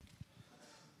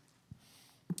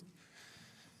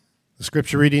The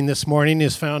scripture reading this morning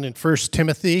is found in 1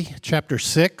 Timothy chapter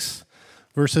 6,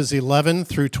 verses 11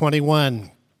 through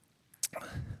 21.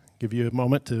 Give you a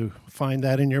moment to find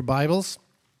that in your Bibles.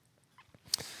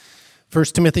 1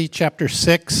 Timothy chapter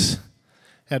 6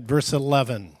 at verse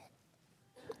 11.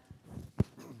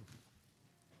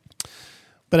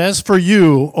 But as for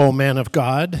you, O man of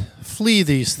God, flee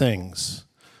these things.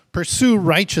 Pursue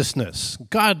righteousness,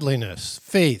 godliness,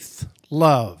 faith,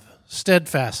 love,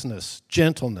 steadfastness,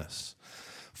 gentleness.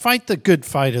 Fight the good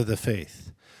fight of the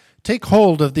faith. Take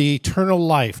hold of the eternal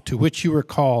life to which you were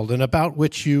called and about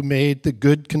which you made the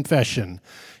good confession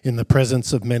in the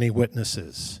presence of many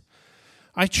witnesses.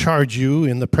 I charge you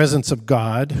in the presence of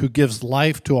God, who gives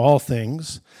life to all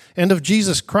things, and of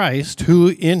Jesus Christ, who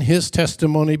in his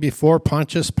testimony before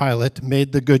Pontius Pilate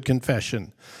made the good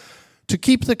confession, to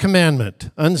keep the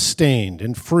commandment unstained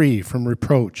and free from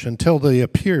reproach until the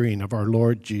appearing of our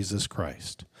Lord Jesus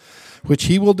Christ, which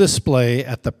he will display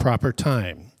at the proper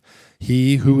time.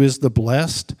 He who is the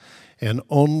blessed and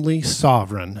only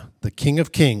sovereign, the King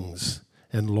of kings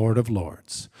and Lord of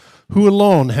lords, who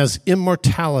alone has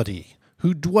immortality,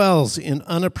 who dwells in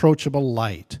unapproachable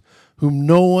light, whom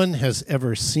no one has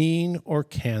ever seen or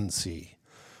can see.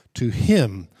 To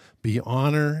him be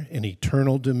honor and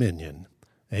eternal dominion.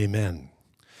 Amen.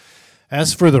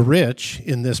 As for the rich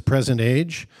in this present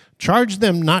age, charge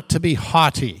them not to be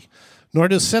haughty, nor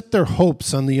to set their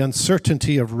hopes on the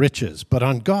uncertainty of riches, but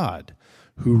on God,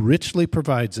 who richly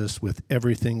provides us with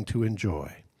everything to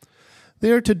enjoy.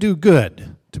 They are to do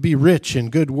good, to be rich in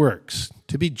good works,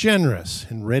 to be generous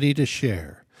and ready to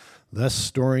share, thus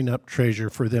storing up treasure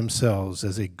for themselves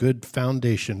as a good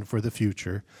foundation for the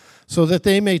future, so that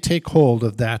they may take hold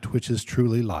of that which is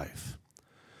truly life.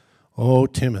 O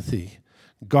Timothy,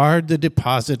 guard the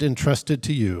deposit entrusted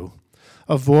to you.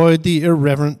 Avoid the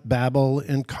irreverent babble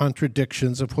and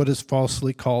contradictions of what is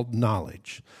falsely called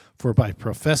knowledge, for by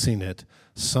professing it,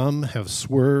 some have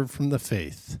swerved from the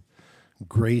faith.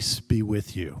 Grace be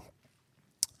with you.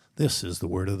 This is the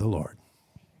word of the Lord.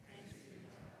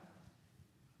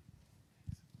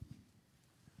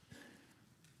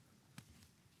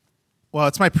 Well,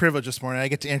 it's my privilege this morning. I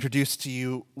get to introduce to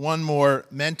you one more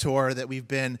mentor that we've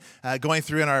been going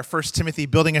through in our 1 Timothy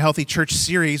Building a Healthy Church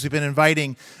series. We've been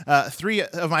inviting three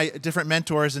of my different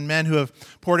mentors and men who have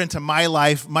poured into my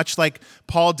life, much like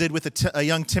Paul did with a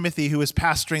young Timothy who was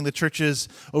pastoring the churches,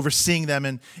 overseeing them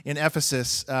in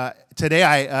Ephesus. Today,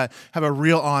 I have a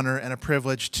real honor and a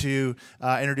privilege to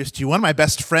introduce to you one of my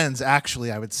best friends, actually,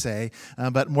 I would say,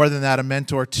 but more than that, a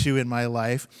mentor, too, in my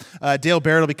life. Dale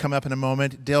Barrett will be coming up in a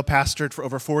moment. Dale pastored for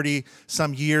over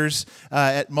 40-some years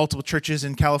at multiple churches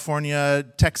in California,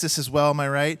 Texas as well, am I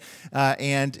right?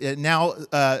 And now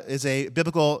is a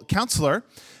biblical counselor.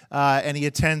 And he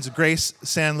attends Grace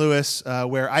San Luis,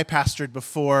 where I pastored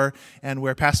before, and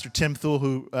where Pastor Tim Thule,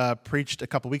 who preached a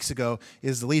couple weeks ago,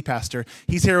 is the lead pastor.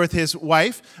 He's here with his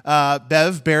wife,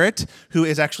 Bev Barrett, who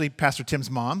is actually Pastor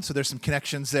Tim's mom, so there's some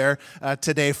connections there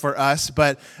today for us.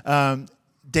 But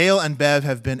Dale and Bev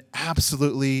have been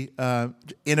absolutely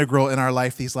integral in our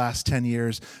life these last 10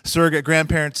 years. Surrogate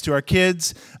grandparents to our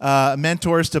kids,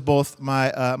 mentors to both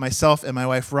myself and my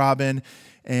wife, Robin,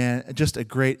 and just a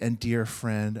great and dear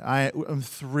friend. I'm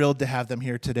thrilled to have them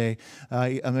here today.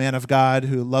 A man of God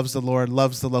who loves the Lord,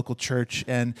 loves the local church,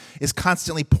 and is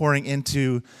constantly pouring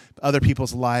into other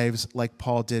people's lives like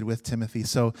Paul did with Timothy.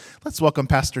 So let's welcome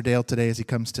Pastor Dale today as he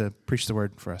comes to preach the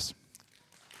word for us.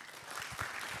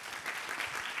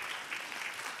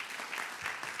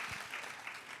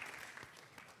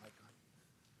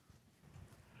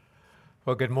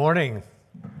 Well, good morning.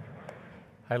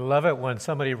 I love it when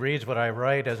somebody reads what I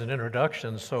write as an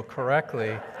introduction so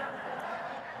correctly.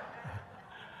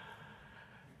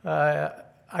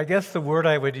 I guess the word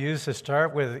I would use to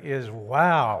start with is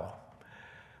wow.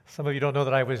 Some of you don't know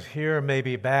that I was here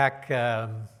maybe back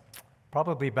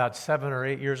probably about 7 or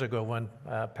 8 years ago when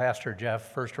Pastor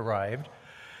Jeff first arrived.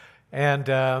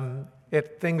 And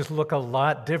things look a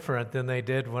lot different than they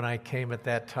did when I came at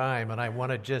that time. And I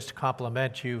want to just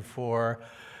compliment you for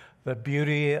the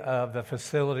beauty of the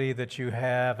facility that you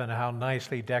have and how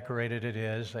nicely decorated it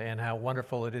is and how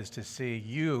wonderful it is to see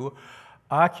you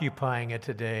occupying it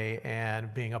today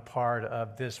and being a part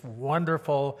of this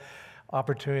wonderful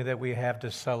opportunity that we have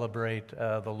to celebrate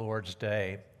the Lord's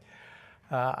Day.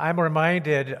 I'm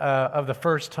reminded of the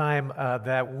first time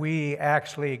that we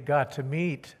actually got to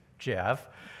meet Jeff.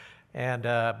 And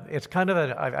it's kind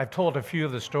of I've told a few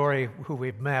of the story who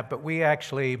we've met, but we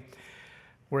actually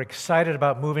were excited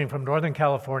about moving from Northern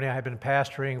California. I had been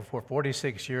pastoring for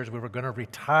 46 years. We were going to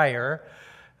retire.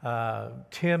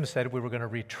 Tim said we were going to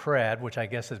retread, which I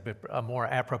guess is a more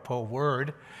apropos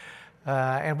word.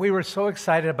 And we were so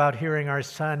excited about hearing our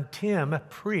son Tim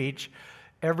preach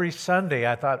every Sunday.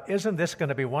 I thought, isn't this going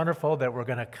to be wonderful that we're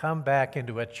going to come back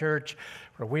into a church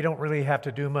where we don't really have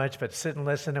to do much but sit and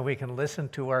listen, and we can listen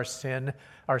to our son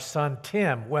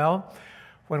Tim. Well,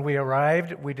 when we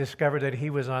arrived, we discovered that he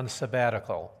was on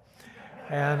sabbatical.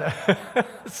 And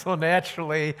so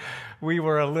naturally, we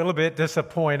were a little bit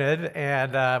disappointed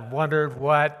and wondered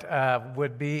what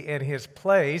would be in his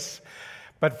place.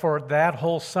 But for that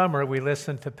whole summer, we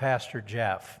listened to Pastor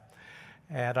Jeff.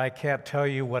 And I can't tell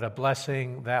you what a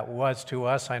blessing that was to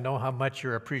us. I know how much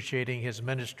you're appreciating his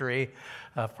ministry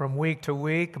from week to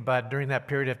week, but during that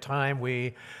period of time,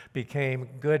 we became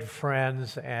good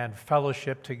friends and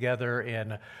fellowship together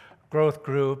in growth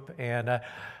group. And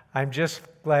I'm just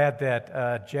glad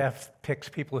that Jeff picks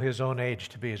people his own age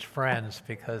to be his friends,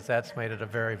 because that's made it a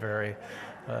very, very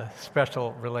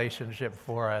special relationship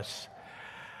for us.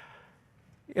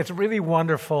 It's really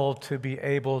wonderful to be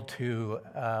able to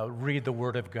read the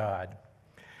Word of God.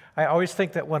 I always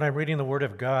think that when I'm reading the Word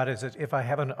of God is as if I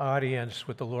have an audience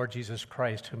with the Lord Jesus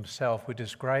Christ himself, who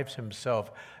describes himself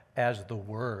as the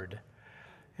Word.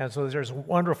 And so there's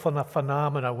wonderful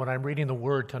phenomena when I'm reading the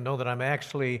Word to know that I'm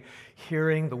actually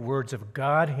hearing the words of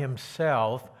God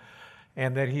himself,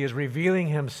 and that he is revealing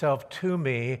himself to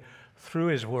me through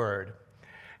his Word.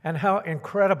 And how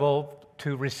incredible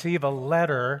to receive a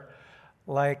letter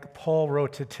like Paul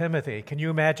wrote to Timothy. Can you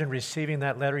imagine receiving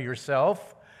that letter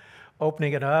yourself,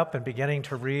 opening it up and beginning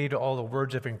to read all the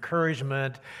words of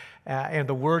encouragement and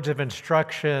the words of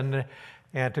instruction,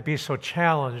 and to be so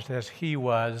challenged as he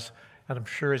was, and I'm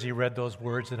sure as he read those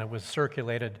words, and it was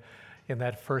circulated in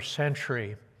that first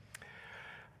century.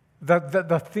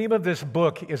 The theme of this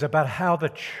book is about how the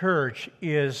church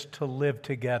is to live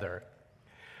together.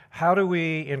 How do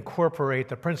we incorporate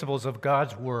the principles of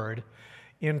God's Word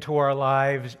into our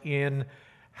lives, in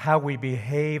how we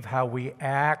behave, how we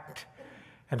act,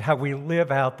 and how we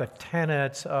live out the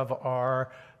tenets of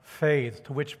our faith,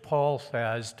 to which Paul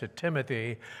says to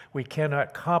Timothy, we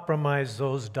cannot compromise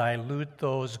those, dilute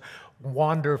those,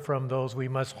 wander from those. We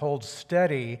must hold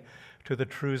steady to the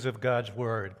truths of God's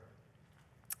Word.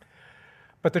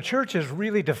 But the church is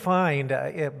really defined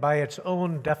by its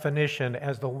own definition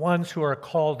as the ones who are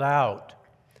called out.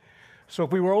 So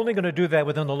if we were only going to do that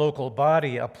within the local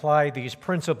body, apply these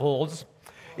principles,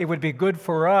 it would be good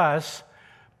for us,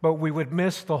 but we would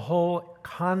miss the whole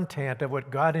content of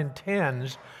what God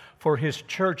intends for his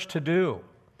church to do.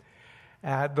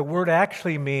 The word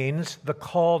actually means the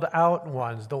called out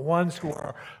ones, the ones who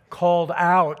are called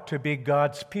out to be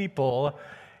God's people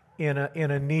in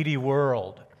a needy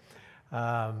world.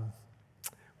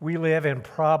 We live in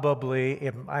probably,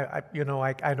 I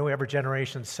know every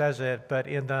generation says it, but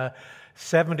in the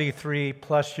 73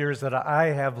 plus years that I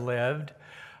have lived,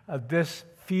 this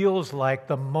feels like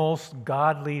the most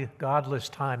godless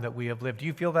time that we have lived. Do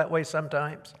you feel that way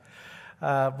sometimes?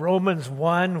 Romans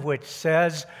 1, which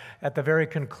says at the very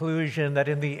conclusion that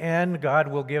in the end God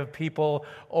will give people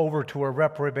over to a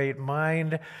reprobate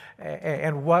mind,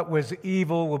 and what was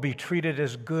evil will be treated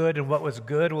as good, and what was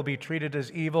good will be treated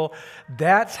as evil.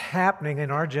 That's happening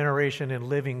in our generation in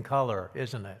living color,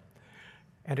 isn't it?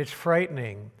 And it's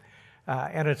frightening,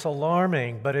 and it's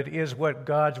alarming, but it is what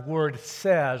God's Word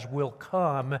says will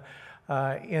come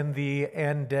in the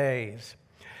end days.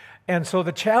 And so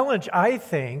the challenge, I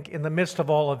think, in the midst of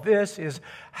all of this is,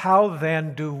 how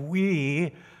then do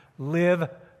we live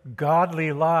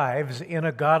godly lives in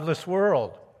a godless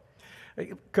world?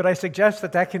 Could I suggest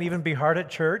that can even be hard at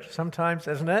church sometimes,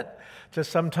 isn't it?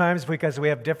 Just sometimes, because we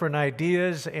have different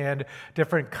ideas and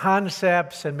different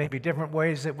concepts and maybe different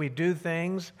ways that we do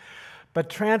things. But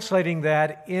translating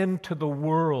that into the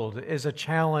world is a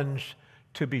challenge,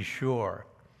 to be sure.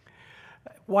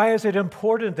 Why is it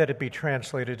important that it be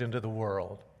translated into the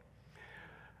world?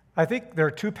 I think there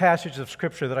are two passages of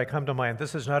Scripture that I come to mind.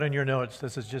 This is not in your notes.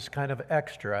 This is just kind of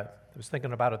extra. I was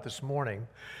thinking about it this morning.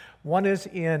 One is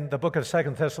in the book of 2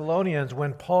 Thessalonians,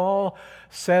 when Paul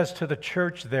says to the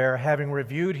church there, having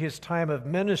reviewed his time of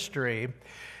ministry,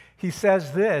 he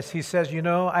says this. He says,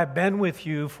 I've been with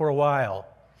you for a while.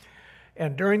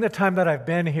 And during the time that I've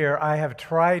been here, I have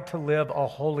tried to live a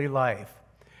holy life.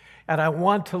 And I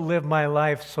want to live my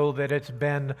life so that it's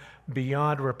been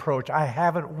beyond reproach. I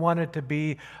haven't wanted to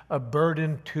be a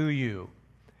burden to you.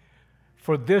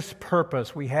 For this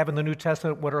purpose, we have in the New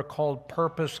Testament what are called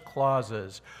purpose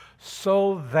clauses,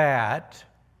 so that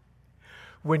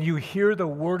when you hear the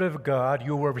Word of God,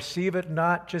 you will receive it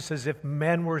not just as if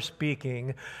men were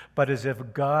speaking, but as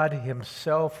if God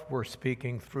himself were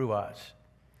speaking through us.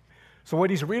 So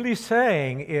what he's really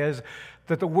saying is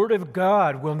that the Word of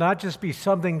God will not just be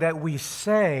something that we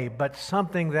say, but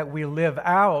something that we live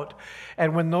out.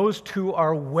 And when those two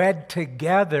are wed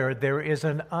together, there is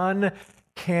an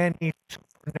uncanny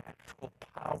supernatural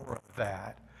power of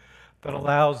that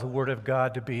allows the Word of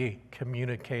God to be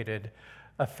communicated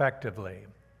effectively.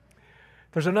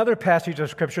 There's another passage of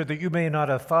Scripture that you may not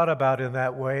have thought about in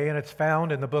that way, and it's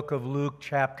found in the book of Luke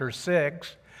chapter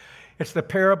 6. It's the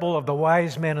parable of the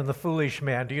wise man and the foolish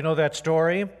man. Do you know that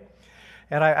story?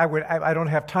 And I don't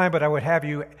have time, but I would have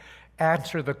you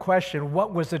answer the question,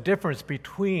 what was the difference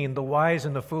between the wise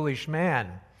and the foolish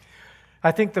man?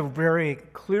 I think the very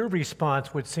clear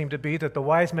response would seem to be that the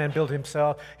wise man built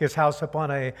his house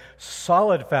upon a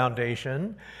solid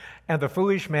foundation, and the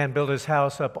foolish man built his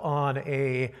house upon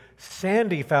a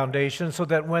sandy foundation, so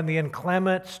that when the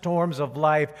inclement storms of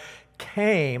life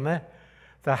came,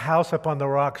 the house upon the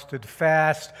rock stood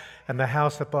fast, and the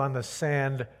house upon the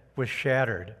sand was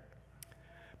shattered.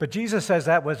 But Jesus says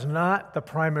that was not the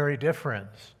primary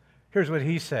difference. Here's what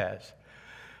he says.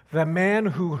 The man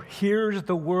who hears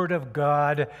the word of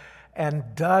God and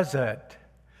does it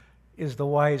is the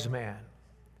wise man.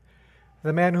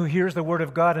 The man who hears the word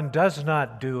of God and does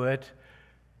not do it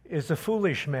is the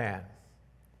foolish man.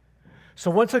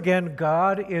 So once again,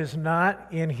 God is not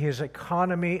in his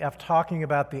economy of talking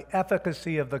about the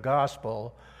efficacy of the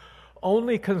gospel,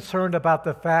 only concerned about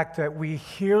the fact that we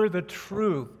hear the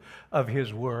truth of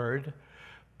his word,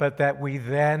 but that we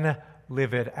then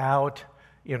live it out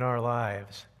in our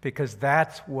lives, because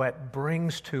that's what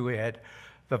brings to it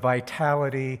the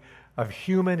vitality of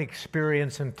human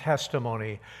experience and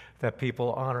testimony that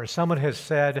people honor. Someone has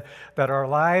said that our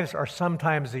lives are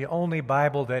sometimes the only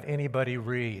Bible that anybody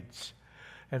reads.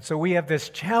 And so we have this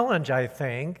challenge, I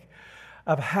think,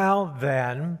 of how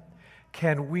then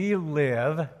can we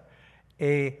live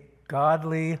a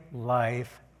godly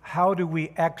life? How do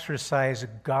we exercise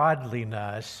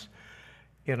godliness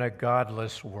in a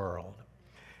godless world?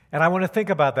 And I want to think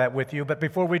about that with you, but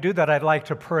before we do that, I'd like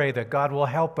to pray that God will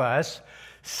help us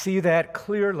see that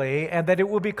clearly and that it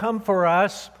will become for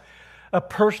us a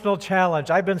personal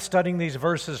challenge. I've been studying these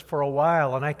verses for a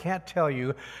while, and I can't tell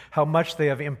you how much they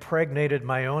have impregnated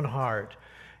my own heart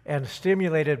and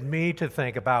stimulated me to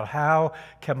think about how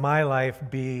can my life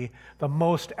be the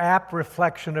most apt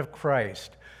reflection of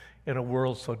Christ in a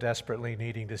world so desperately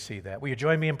needing to see that. Will you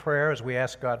join me in prayer as we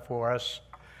ask God for us?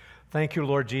 Thank you,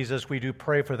 Lord Jesus. We do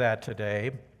pray for that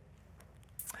today.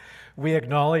 We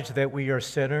acknowledge that we are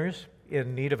sinners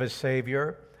in need of a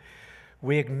Savior.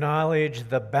 We acknowledge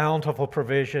the bountiful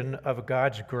provision of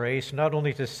God's grace, not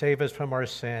only to save us from our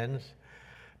sins,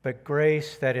 but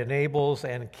grace that enables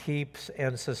and keeps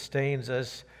and sustains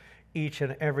us each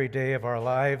and every day of our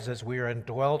lives as we are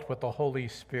indwelt with the Holy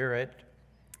Spirit.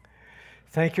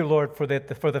 Thank you, Lord, for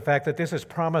the fact that this is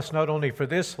promised not only for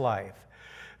this life.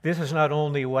 This is not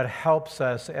only what helps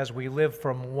us as we live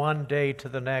from one day to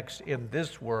the next in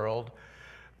this world,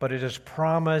 but it is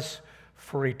promise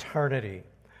for eternity.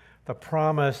 The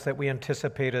promise that we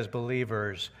anticipate as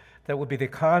believers that will be the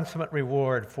consummate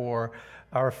reward for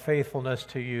our faithfulness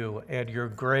to you and your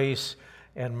grace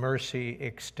and mercy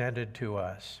extended to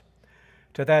us.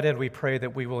 To that end, we pray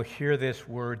that we will hear this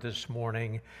word this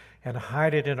morning and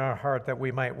hide it in our heart that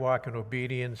we might walk in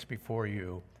obedience before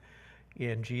you.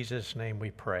 In Jesus' name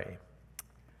we pray.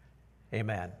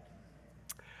 Amen.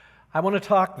 I want to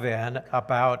talk then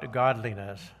about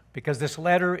godliness, because this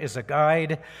letter is a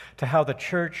guide to how the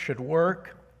church should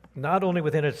work, not only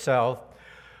within itself,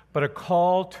 but a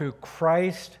call to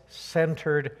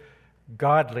Christ-centered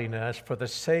godliness for the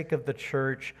sake of the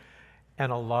church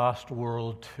and a lost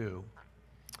world too.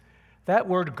 That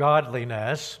word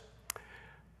godliness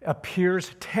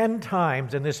appears 10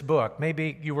 times in this book.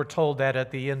 Maybe you were told that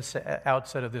at the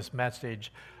outset of this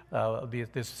message,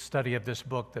 this study of this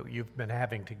book that you've been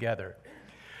having together.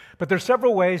 But there's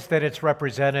several ways that it's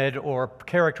represented or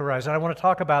characterized, and I want to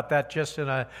talk about that just in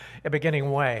a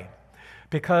beginning way,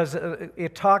 because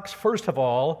it talks, first of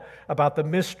all, about the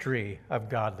mystery of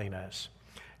godliness.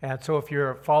 And so if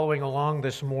you're following along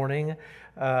this morning,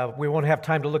 we won't have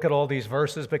time to look at all these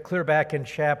verses, but clear back in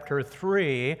chapter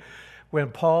 3, when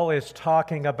Paul is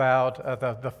talking about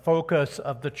the focus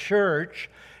of the church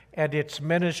and its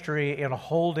ministry in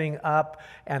holding up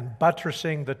and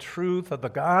buttressing the truth of the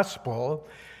gospel,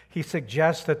 he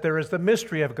suggests that there is the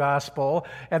mystery of gospel,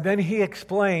 and then he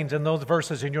explains in those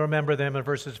verses, and you remember them in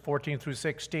verses 14 through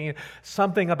 16,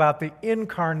 something about the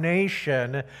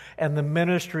incarnation and the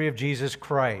ministry of Jesus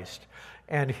Christ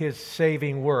and his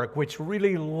saving work, which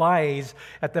really lies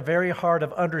at the very heart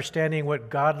of understanding what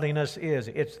godliness is.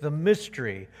 It's the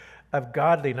mystery of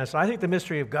godliness. I think the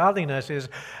mystery of godliness is,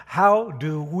 how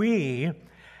do we,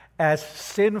 as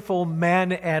sinful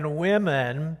men and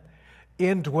women,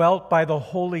 indwelt by the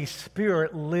Holy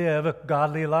Spirit, live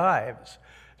godly lives?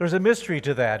 There's a mystery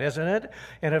to that, isn't it?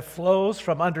 And it flows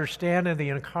from understanding the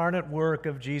incarnate work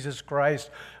of Jesus Christ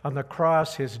on the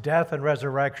cross, his death and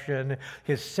resurrection,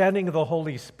 his sending of the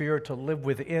Holy Spirit to live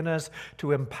within us,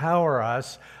 to empower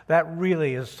us. That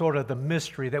really is sort of the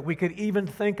mystery that we could even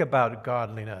think about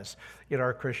godliness in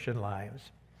our Christian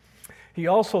lives. He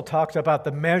also talks about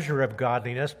the measure of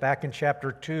godliness back in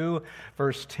chapter 2,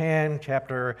 verse 10,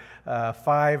 chapter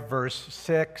 5, verse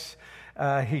 6.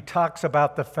 He talks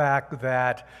about the fact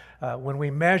that when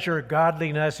we measure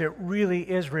godliness, it really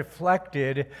is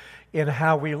reflected in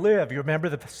how we live. You remember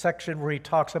the section where he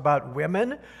talks about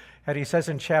women? And he says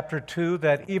in chapter 2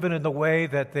 that even in the way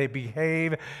that they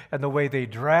behave and the way they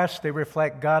dress, they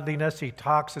reflect godliness. He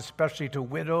talks especially to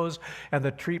widows and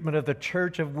the treatment of the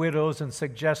church of widows, and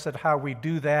suggests that how we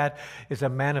do that is a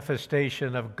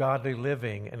manifestation of godly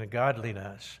living and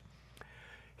godliness.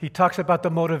 He talks about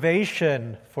the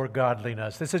motivation for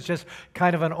godliness. This is just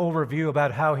kind of an overview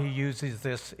about how he uses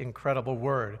this incredible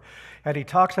word. And he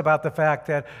talks about the fact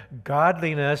that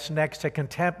godliness next to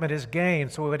contentment is gain.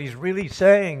 So what he's really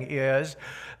saying is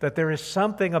that there is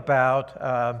something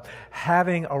about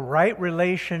having a right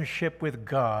relationship with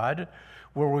God,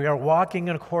 where we are walking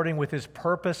according with his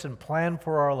purpose and plan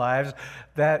for our lives,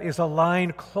 that is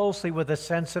aligned closely with a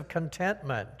sense of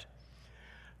contentment.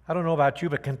 I don't know about you,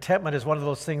 but contentment is one of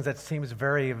those things that seems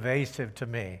very evasive to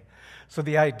me. So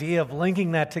the idea of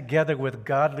linking that together with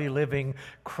godly living,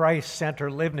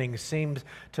 Christ-centered living seems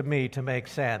to me to make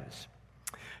sense.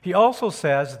 He also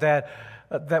says that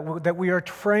we are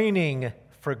training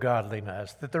for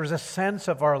godliness, that there's a sense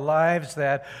of our lives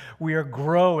that we are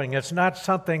growing. It's not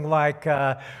something like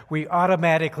we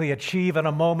automatically achieve in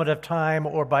a moment of time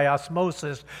or by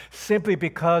osmosis simply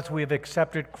because we've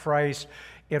accepted Christ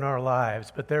in our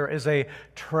lives, but there is a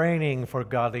training for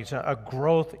godliness, a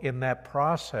growth in that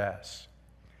process.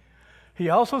 He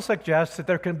also suggests that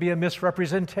there can be a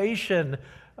misrepresentation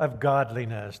of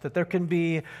godliness, that there can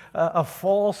be a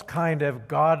false kind of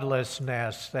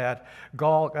godlessness,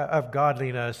 of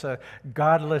godliness, a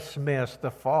godless myth,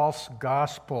 the false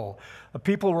gospel.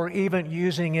 People were even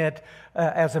using it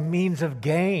as a means of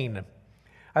gain.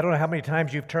 I don't know how many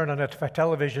times you've turned on a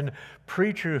television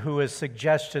preacher who has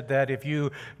suggested that if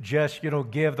you just,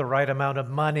 give the right amount of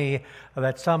money,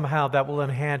 that somehow that will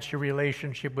enhance your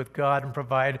relationship with God and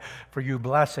provide for you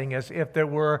blessing, as if there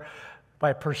were,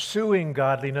 by pursuing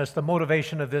godliness, the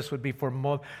motivation of this would be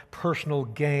for personal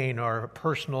gain or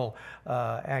personal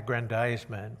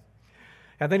aggrandizement.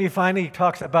 And then he finally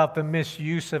talks about the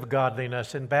misuse of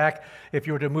godliness. And back, if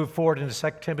you were to move forward into 2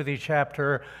 Timothy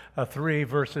chapter 3,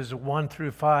 verses 1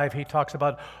 through 5, he talks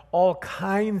about all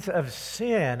kinds of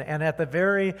sin. And at the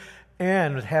very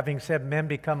end, having said men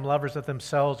become lovers of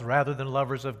themselves rather than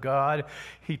lovers of God,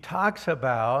 he talks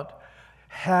about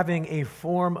having a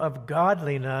form of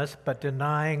godliness but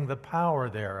denying the power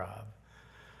thereof.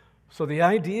 So the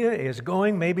idea is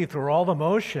going maybe through all the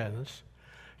motions,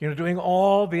 doing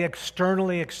all the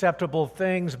externally acceptable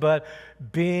things, but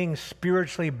being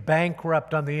spiritually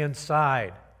bankrupt on the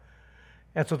inside.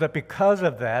 And so that because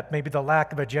of that, maybe the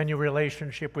lack of a genuine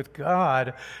relationship with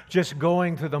God, just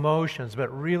going through the motions, but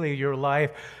really your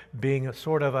life being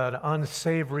sort of an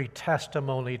unsavory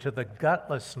testimony to the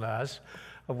gutlessness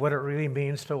of what it really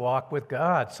means to walk with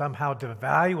God, somehow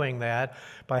devaluing that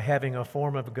by having a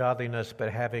form of godliness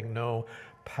but having no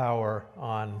power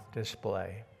on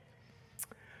display.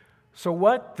 So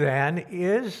what then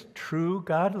is true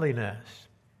godliness?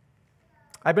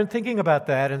 I've been thinking about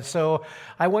that, and so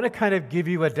I want to kind of give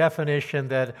you a definition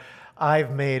that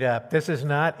I've made up. This is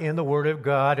not in the Word of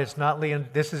God.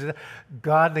 This is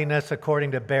godliness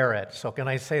according to Barrett. So can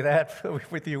I say that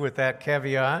with you with that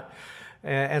caveat?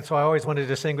 And so I always want to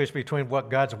distinguish between what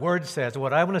God's Word says,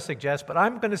 what I want to suggest, but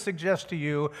I'm going to suggest to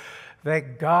you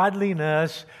that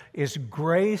godliness is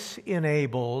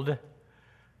grace-enabled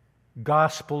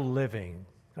gospel living.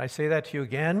 Can I say that to you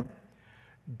again?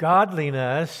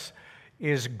 Godliness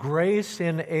is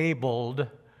grace-enabled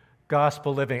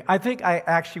gospel living. I think I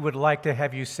actually would like to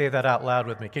have you say that out loud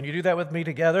with me. Can you do that with me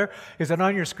together? Is it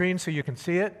on your screen so you can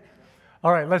see it?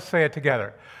 All right, let's say it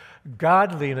together.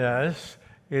 Godliness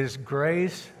is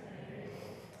grace.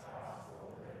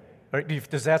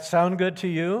 Does that sound good to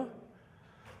you?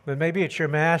 Then maybe it's your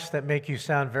mask that make you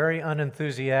sound very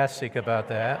unenthusiastic about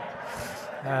that.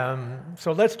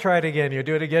 So let's try it again. You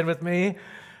do it again with me.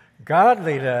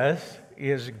 Godliness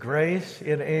is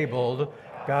grace-enabled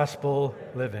gospel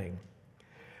living.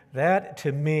 That,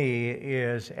 to me,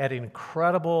 is an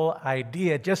incredible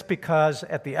idea, just because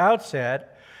at the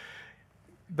outset,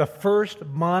 the first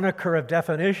moniker of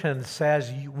definition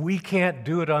says we can't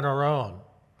do it on our own.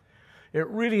 It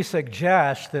really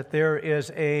suggests that there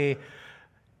is a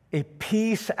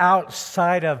piece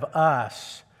outside of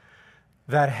us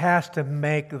that has to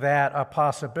make that a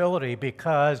possibility,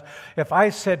 because if I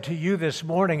said to you this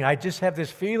morning, I just have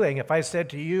this feeling, if I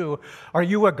said to you, are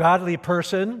you a godly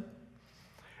person?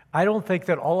 I don't think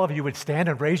that all of you would stand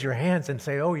and raise your hands and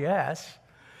say, oh, yes.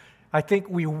 I think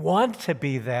we want to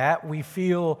be that. We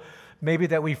feel maybe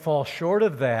that we fall short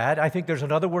of that. I think there's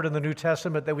another word in the New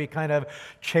Testament that we kind of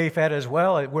chafe at as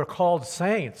well. We're called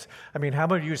saints. I mean, how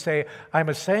many of you say, I'm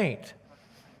a saint?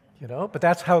 But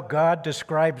that's how God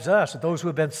describes us, those who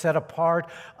have been set apart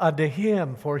unto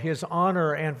Him for His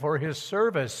honor and for His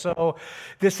service. So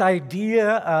this idea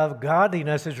of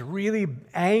godliness is really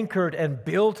anchored and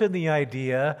built in the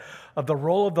idea of the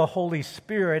role of the Holy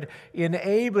Spirit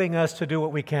enabling us to do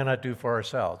what we cannot do for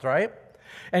ourselves, right?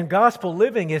 And gospel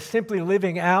living is simply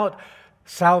living out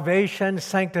salvation,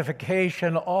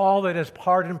 sanctification, all that is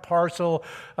part and parcel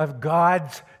of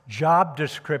God's job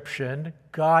description,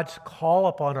 God's call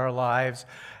upon our lives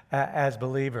as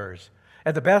believers.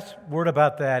 And the best word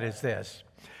about that is this: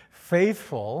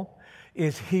 faithful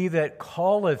is he that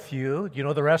calleth you. You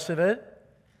know the rest of it?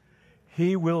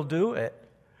 He will do it.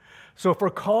 So if we're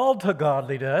called to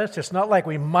godliness, it's not like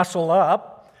we muscle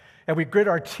up and we grit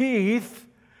our teeth,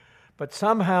 but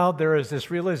somehow there is this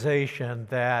realization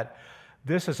that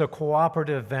this is a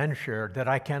cooperative venture, that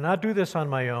I cannot do this on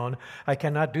my own. I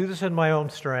cannot do this in my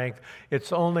own strength.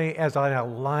 It's only as I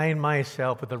align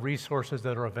myself with the resources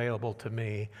that are available to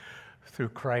me through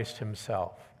Christ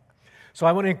Himself. So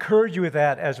I want to encourage you with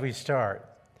that as we start.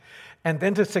 And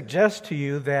then to suggest to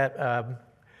you that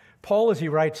Paul, as he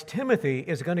writes Timothy,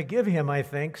 is going to give him, I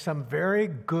think, some very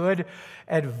good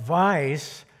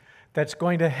advice that's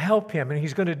going to help him. And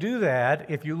he's going to do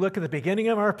that, if you look at the beginning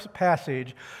of our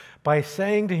passage, by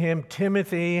saying to him,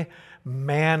 Timothy,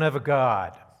 man of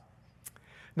God.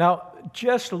 Now,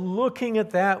 just looking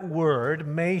at that word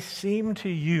may seem to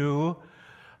you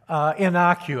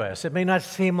innocuous. It may not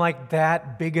seem like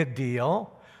that big a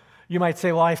deal. You might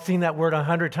say, well, I've seen that word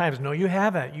 100 times. No, you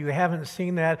haven't. You haven't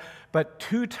seen that but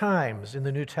 2 times in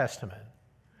the New Testament.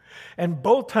 And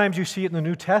both times you see it in the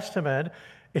New Testament,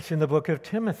 it's in the book of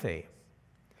Timothy.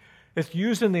 It's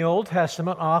used in the Old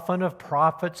Testament often of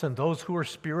prophets and those who are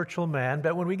spiritual men,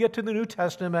 but when we get to the New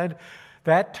Testament,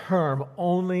 that term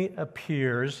only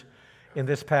appears in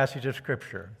this passage of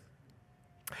Scripture.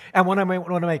 And I want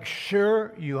to make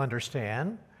sure you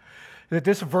understand that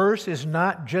this verse is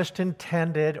not just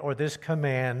intended, or these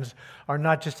commands are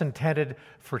not just intended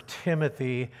for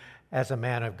Timothy as a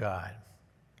man of God.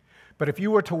 But if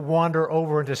you were to wander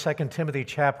over into 2 Timothy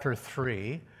chapter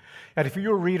 3, and if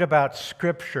you read about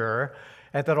Scripture,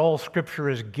 and that all Scripture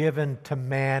is given to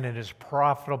man and is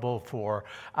profitable for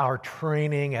our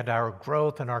training and our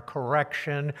growth and our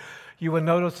correction, you will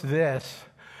notice this: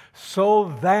 so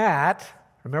that,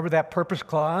 remember that purpose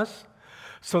clause?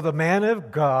 So the man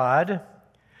of God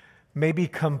may be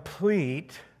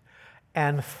complete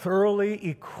and thoroughly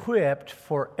equipped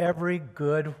for every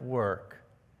good work.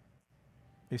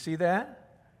 You see that?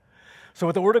 So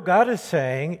what the Word of God is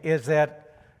saying is that,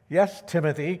 yes,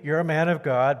 Timothy, you're a man of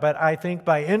God, but I think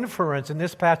by inference in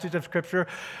this passage of Scripture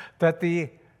that the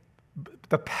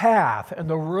path and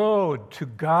the road to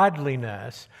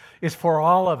godliness is for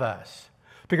all of us,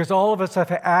 because all of us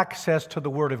have access to the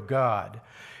Word of God.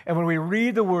 And when we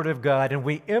read the Word of God and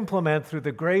we implement through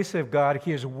the grace of God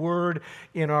His Word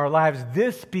in our lives,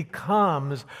 this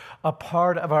becomes a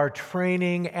part of our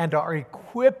training and our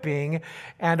equipping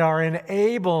and our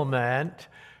enablement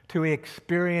to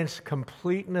experience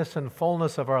completeness and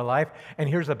fullness of our life. And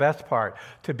here's the best part: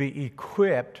 to be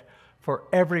equipped for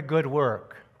every good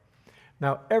work.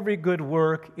 Now, every good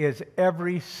work is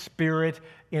every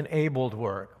Spirit-enabled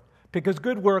work, because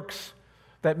good works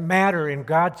that matter in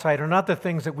God's sight are not the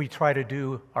things that we try to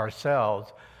do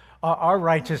ourselves. Our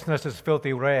righteousness is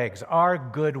filthy rags. Our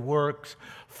good works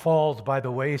falls by the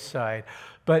wayside.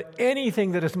 But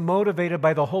anything that is motivated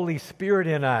by the Holy Spirit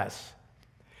in us,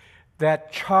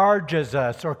 that charges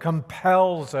us or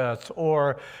compels us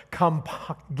or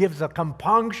gives a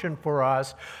compunction for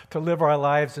us to live our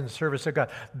lives in service of God,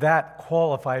 that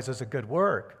qualifies as a good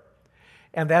work.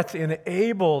 And that's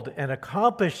enabled and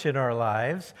accomplished in our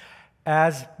lives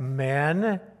as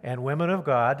men and women of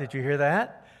God. Did you hear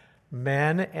that?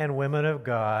 Men and women of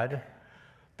God,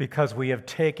 because we have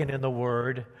taken in the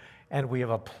Word and we have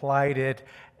applied it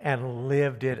and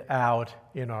lived it out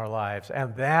in our lives.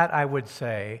 And that, I would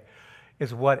say,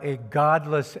 is what a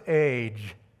godless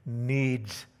age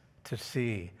needs to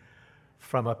see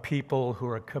from a people who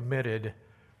are committed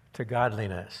to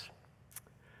godliness.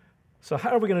 So how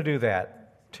are we going to do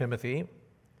that, Timothy?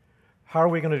 How are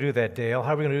we going to do that, Dale?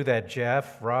 How are we going to do that,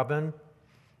 Jeff, Robin,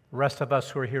 the rest of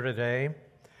us who are here today?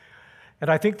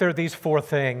 And I think there are these four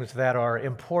things that are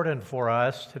important for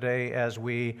us today as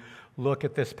we look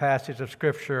at this passage of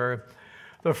Scripture.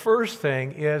 The first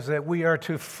thing is that we are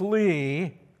to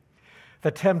flee the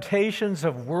temptations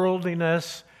of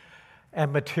worldliness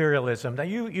and materialism. Now,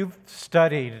 you've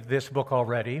studied this book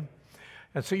already,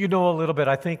 and so you know a little bit.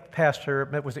 I think Pastor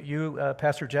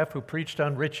Jeff, who preached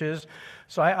on riches?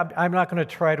 So I'm not going to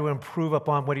try to improve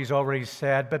upon what he's already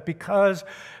said, but because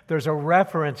there's a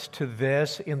reference to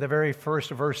this in the very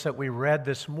first verse that we read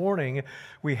this morning,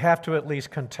 we have to at least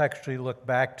contextually look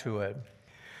back to it.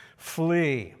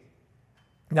 Flee.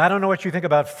 Now, I don't know what you think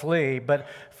about flee, but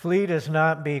flee does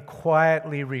not mean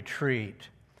quietly retreat.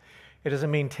 It doesn't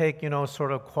mean take,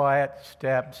 sort of quiet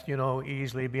steps,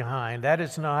 easily behind. That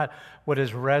is not what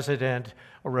is resident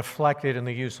or reflected in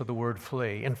the use of the word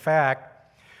flee. In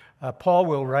fact, Paul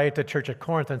will write to the church at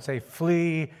Corinth and say,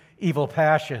 flee evil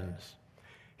passions.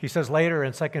 He says later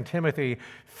in 2 Timothy,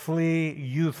 flee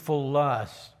youthful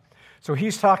lusts. So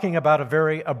he's talking about a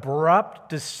very abrupt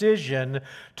decision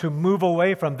to move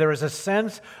away from. There is a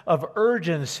sense of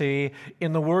urgency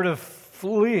in the word of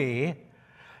flee.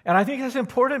 And I think that's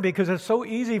important because it's so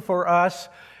easy for us,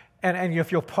 and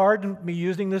if you'll pardon me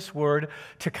using this word,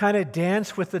 to kind of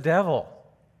dance with the devil.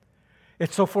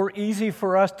 It's so easy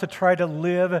for us to try to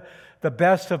live the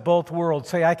best of both worlds.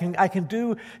 Say, I can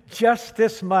do just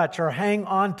this much or hang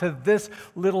on to this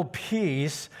little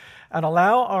piece and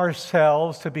allow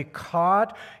ourselves to be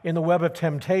caught in the web of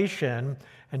temptation.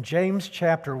 And James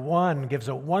chapter 1 gives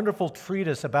a wonderful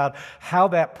treatise about how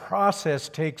that process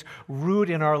takes root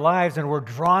in our lives and we're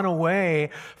drawn away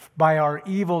by our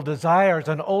evil desires,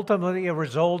 and ultimately it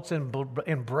results in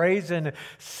brazen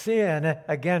sin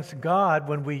against God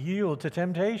when we yield to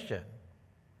temptation.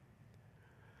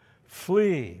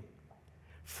 Flee.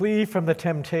 Flee from the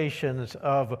temptations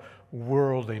of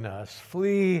worldliness.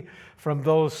 Flee from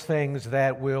those things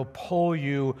that will pull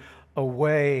you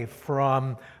away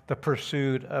from the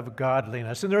pursuit of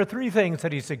godliness. And there are three things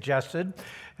that he suggested,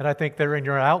 and I think they're in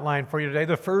your outline for you today.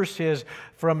 The first is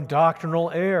from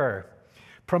doctrinal error,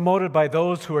 promoted by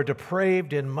those who are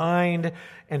depraved in mind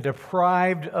and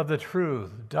deprived of the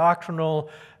truth. Doctrinal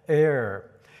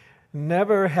error.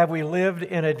 Never have we lived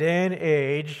in a day and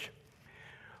age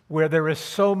where there is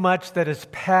so much that is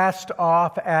passed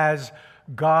off as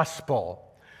gospel,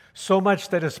 so much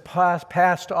that is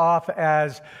passed off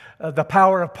as the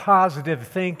power of positive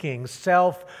thinking,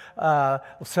 self-love,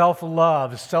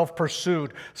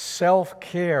 self-pursuit,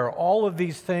 self-care. All of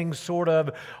these things sort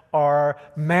of are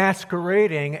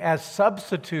masquerading as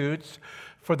substitutes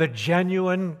for the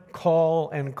genuine call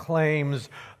and claims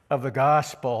of the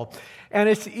gospel. And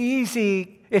it's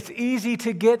easy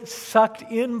to get sucked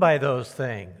in by those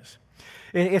things.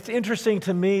 It's interesting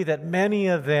to me that many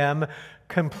of them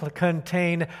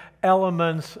contain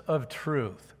elements of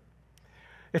truth.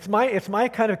 It's my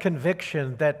kind of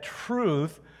conviction that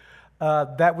truth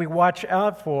that we watch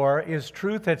out for is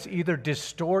truth that's either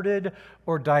distorted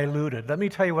or diluted. Let me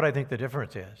tell you what I think the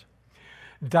difference is.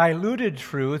 Diluted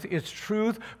truth is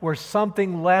truth where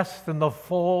something less than the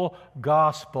full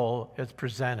gospel is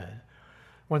presented.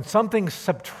 When something's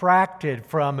subtracted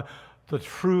from the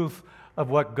truth of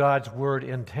what God's word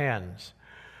intends.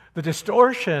 The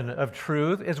distortion of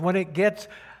truth is when it gets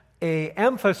an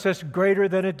emphasis greater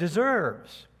than it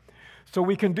deserves. So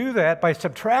we can do that by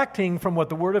subtracting from what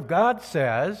the Word of God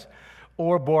says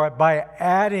or by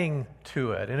adding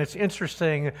to it. And it's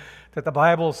interesting that the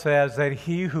Bible says that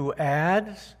he who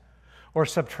adds or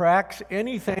subtracts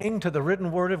anything to the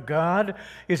written Word of God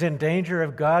is in danger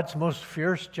of God's most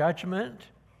fierce judgment.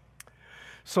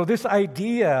 So this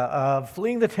idea of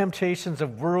fleeing the temptations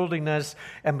of worldliness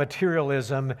and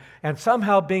materialism and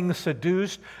somehow being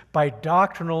seduced by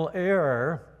doctrinal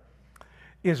error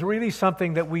is really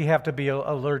something that we have to be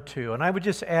alert to. And I would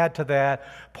just add to that,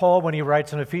 Paul, when he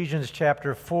writes in Ephesians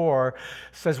chapter 4,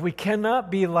 says we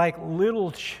cannot be like little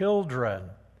children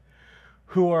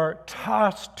who are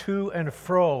tossed to and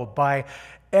fro by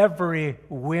every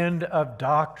wind of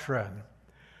doctrine.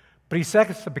 But he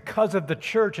says that because of the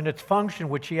church and its function,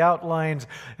 which he outlines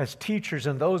as teachers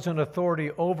and those in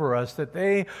authority over us, that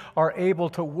they are able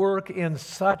to work in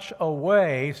such a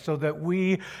way so that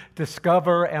we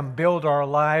discover and build our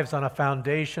lives on a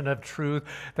foundation of truth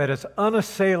that is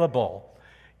unassailable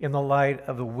in the light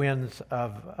of the winds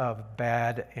of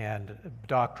bad and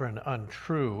doctrine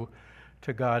untrue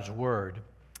to God's Word.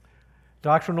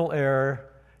 Doctrinal error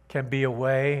can be a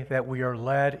way that we are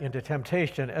led into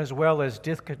temptation as well as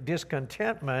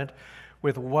discontentment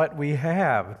with what we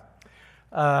have.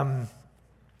 The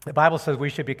Bible says we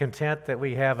should be content that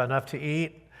we have enough to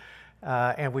eat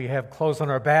and we have clothes on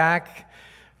our back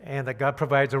and that God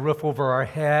provides a roof over our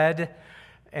head.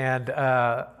 And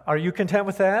are you content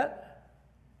with that?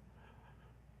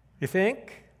 You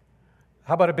think?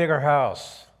 How about a bigger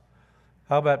house?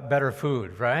 How about better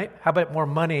food, right? How about more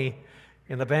money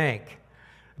in the bank?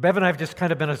 Bev and I have just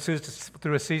kind of been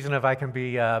through a season of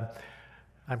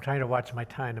I'm trying to watch my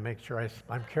time to make sure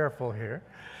I'm careful here.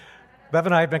 Bev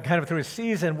and I have been kind of through a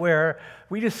season where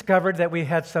we discovered that we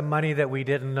had some money that we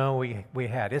didn't know we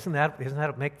had. Isn't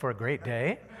that make for a great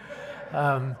day?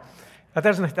 That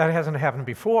hasn't happened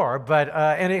before, but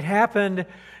and it happened,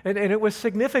 and it was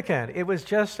significant. It was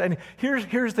just, and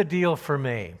here's the deal for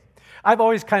me. I've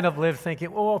always kind of lived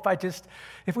thinking, oh,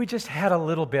 if we just had a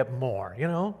little bit more,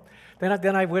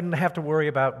 then I wouldn't have to worry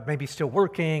about maybe still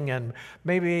working, and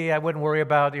maybe I wouldn't worry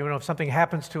about, if something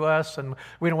happens to us and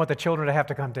we don't want the children to have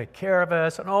to come take care of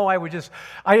us. And I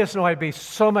just know I'd be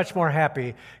so much more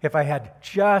happy if I had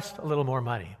just a little more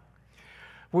money.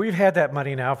 We've had that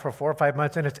money now for 4 or 5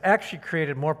 months, and it's actually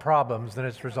created more problems than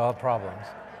it's resolved problems.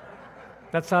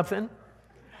 That's something.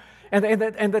 And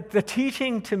the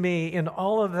teaching to me in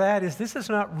all of that is this is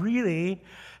not really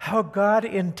how God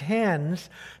intends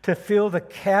to fill the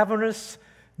cavernous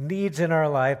needs in our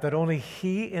life that only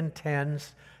He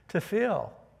intends to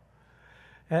fill.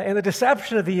 And the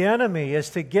deception of the enemy is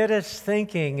to get us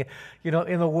thinking,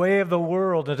 in the way of the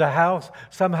world, and to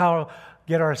somehow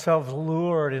get ourselves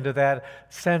lured into that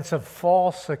sense of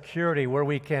false security where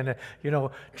we can,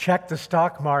 check the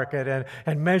stock market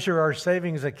and measure our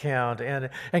savings account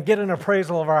and get an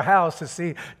appraisal of our house to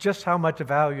see just how much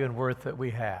value and worth that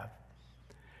we have.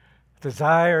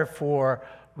 Desire for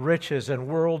riches and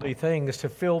worldly things to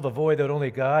fill the void that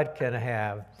only God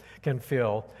can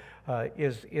fill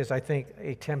is I think,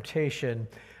 a temptation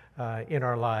in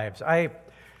our lives. I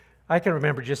can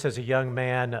remember just as a young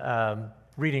man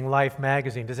reading Life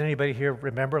magazine. Does anybody here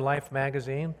remember Life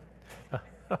magazine?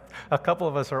 A couple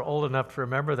of us are old enough to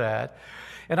remember that.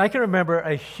 And I can remember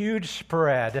a huge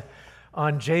spread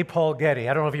on J. Paul Getty.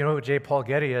 I don't know if you know who J. Paul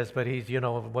Getty is, but he's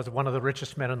was one of the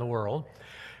richest men in the world.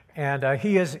 And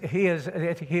he is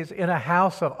in a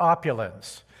house of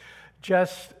opulence.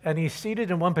 And he's seated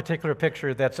in one particular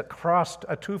picture that's across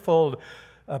a twofold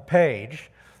page.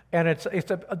 And it's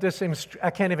I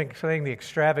can't even explain the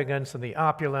extravagance and the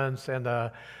opulence and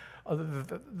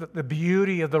the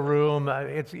beauty of the room.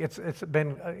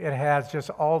 It has just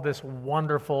all this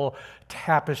wonderful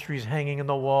tapestries hanging in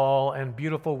the wall and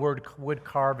beautiful wood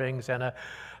carvings and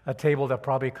a table that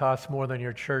probably costs more than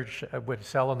your church would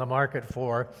sell in the market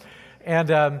for. And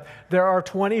there are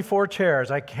 24 chairs.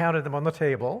 I counted them around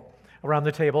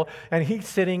the table, and he's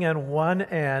sitting on one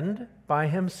end by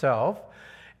himself.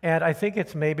 And I think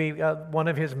it's maybe one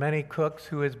of his many cooks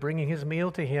who is bringing his meal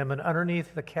to him, and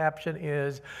underneath the caption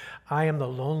is, "I am the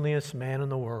loneliest man in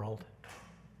the world."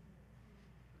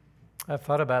 I've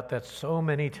thought about that so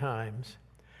many times,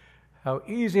 how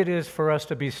easy it is for us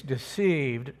to be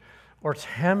deceived or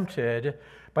tempted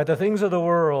by the things of the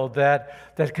world that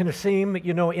can seem,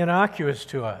 innocuous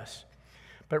to us,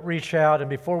 but reach out, and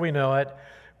before we know it,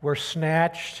 we're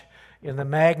snatched in the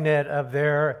magnet of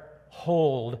their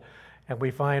hold. And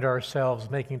we find ourselves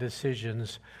making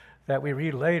decisions that we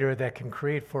read later that can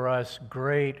create for us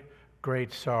great,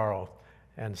 great sorrow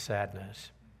and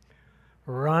sadness.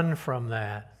 Run from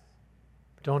that.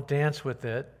 Don't dance with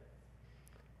it.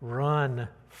 Run,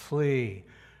 flee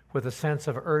with a sense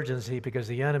of urgency because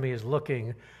the enemy is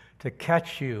looking to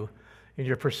catch you in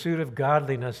your pursuit of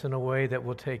godliness in a way that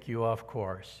will take you off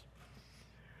course.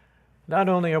 Not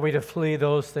only are we to flee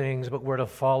those things, but we're to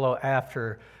follow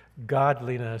after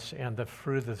godliness and the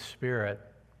fruit of the Spirit.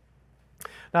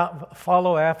 Now,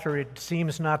 follow after, it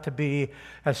seems not to be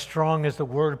as strong as the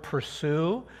word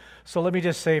pursue. So let me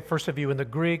just say, first of you, in the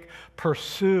Greek,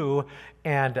 pursue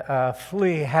and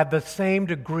flee have the same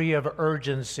degree of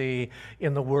urgency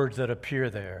in the words that appear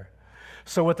there.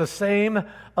 So with the same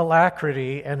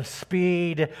alacrity and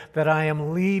speed that I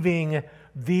am leaving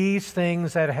these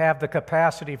things that have the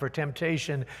capacity for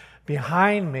temptation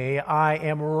behind me, I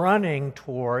am running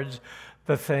towards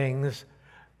the things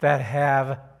that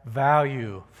have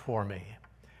value for me.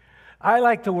 I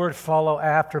like the word follow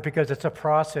after because it's a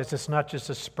process. It's not just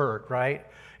a spurt, right?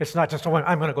 It's not just,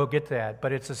 I'm going to go get that,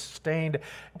 but it's a sustained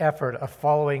effort of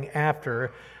following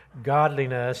after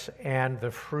godliness and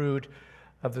the fruit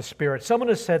of the Spirit. Someone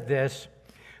has said this,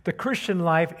 The Christian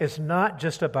life is not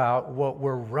just about what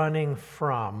we're running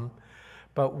from,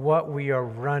 but what we are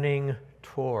running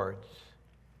towards.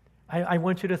 I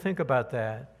want you to think about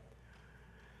that.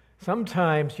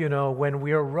 Sometimes, when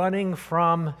we are running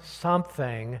from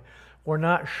something, we're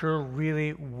not sure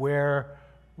really where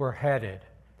we're headed.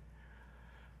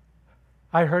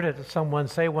 I heard someone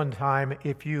say one time,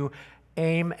 if you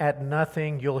aim at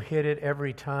nothing, you'll hit it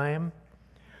every time.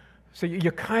 So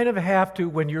you kind of have to,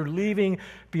 when you're leaving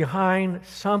behind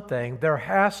something, there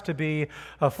has to be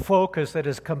a focus that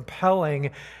is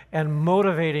compelling and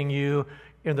motivating you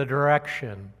in the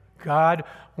direction. God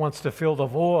wants to fill the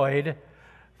void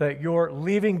that you're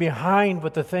leaving behind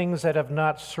with the things that have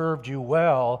not served you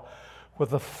well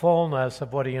with the fullness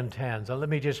of what He intends. And let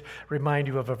me just remind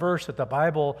you of a verse that the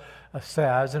Bible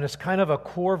says, and it's kind of a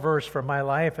core verse for my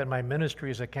life and my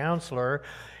ministry as a counselor,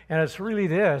 and it's really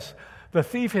this: the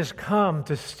thief has come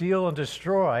to steal and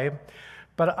destroy,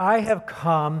 but I have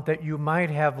come that you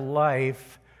might have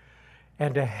life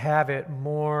and to have it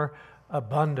more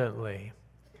abundantly.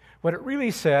 What it really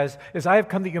says is, I have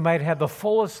come that you might have the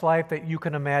fullest life that you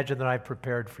can imagine that I've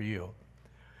prepared for you.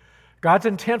 God's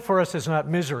intent for us is not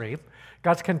misery.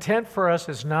 God's content for us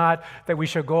is not that we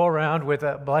should go around with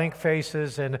blank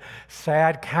faces and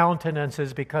sad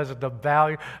countenances because of the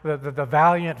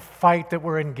valiant fight that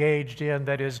we're engaged in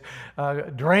that is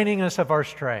draining us of our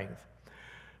strength.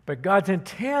 But God's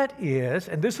intent is,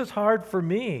 and this is hard for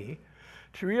me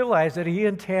to realize, that He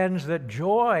intends that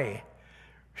joy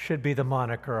should be the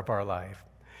moniker of our life,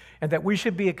 and that we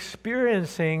should be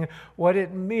experiencing what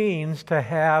it means to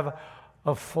have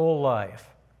a full life.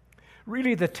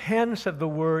 Really, the tense of the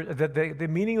word, the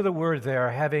meaning of the word there,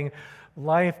 having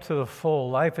life to the full,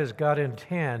 life as God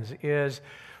intends, is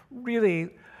really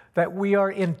that we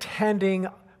are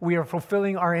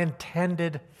fulfilling our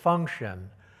intended function.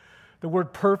 The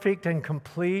word perfect and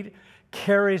complete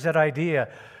carries that idea,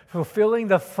 fulfilling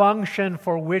the function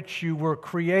for which you were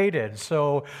created.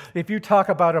 So if you talk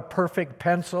about a perfect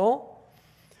pencil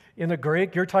in the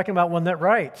Greek, you're talking about one that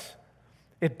writes.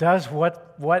 It does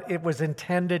what it was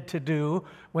intended to do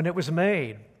when it was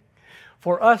made.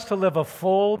 For us to live a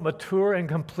full, mature, and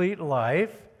complete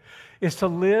life is to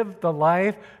live the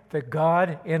life that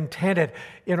God intended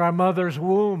in our mother's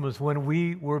wombs when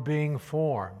we were being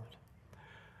formed.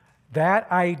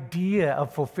 That idea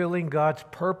of fulfilling God's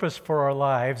purpose for our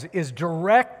lives is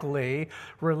directly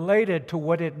related to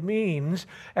what it means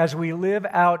as we live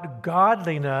out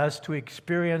godliness to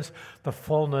experience the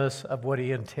fullness of what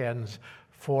He intends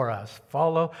for us.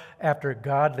 Follow after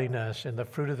godliness in the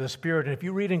fruit of the Spirit. And if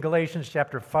you read in Galatians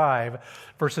chapter 5,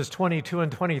 verses 22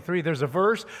 and 23, there's a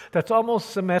verse that's almost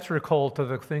symmetrical to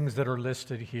the things that are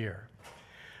listed here.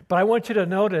 But I want you to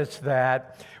notice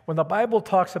that when the Bible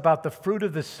talks about the fruit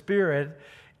of the Spirit,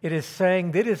 it is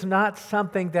saying that it is not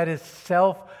something that is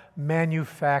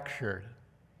self-manufactured.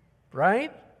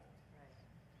 Right?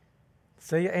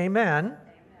 Say amen.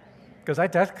 Because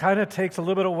that kind of takes a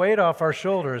little bit of weight off our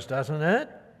shoulders, doesn't it?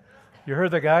 You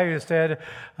heard the guy who said,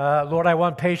 Lord, I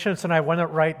want patience and I want it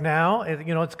right now.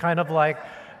 It's kind of like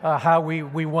how we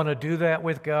want to do that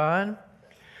with God.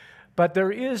 But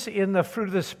there is in the fruit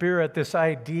of the Spirit this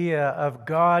idea of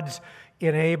God's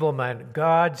enablement,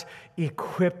 God's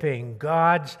equipping,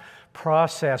 God's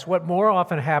process. What more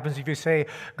often happens if you say,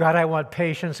 God, I want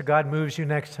patience, God moves you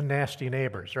next to nasty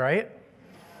neighbors, right?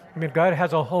 I mean, God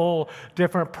has a whole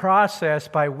different process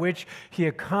by which He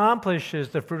accomplishes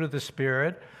the fruit of the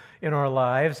Spirit in our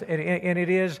lives, and it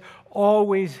is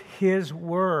always His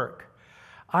work.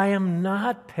 I am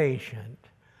not patient,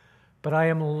 but I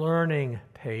am learning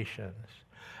patience.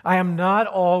 I am not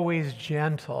always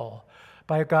gentle.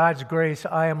 By God's grace,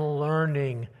 I am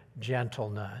learning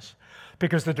gentleness,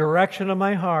 because the direction of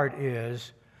my heart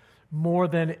is, more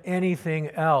than anything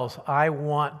else, I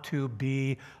want to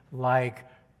be like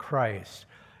Christ.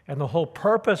 And the whole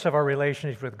purpose of our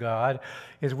relationship with God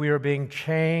is we are being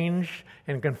changed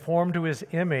and conformed to His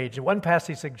image. One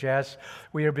passage suggests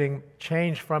we are being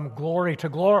changed from glory to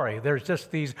glory. There's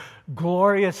just these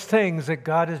glorious things that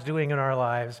God is doing in our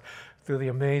lives through the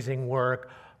amazing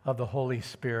work of the Holy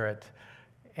Spirit.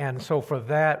 And so for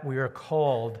that, we are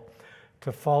called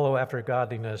to follow after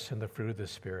godliness in the fruit of the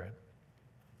Spirit.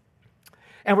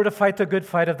 And we're to fight the good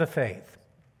fight of the faith.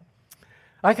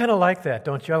 I kind of like that,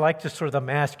 don't you? I like just sort of the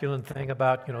masculine thing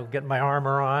about, getting my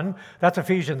armor on. That's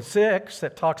Ephesians 6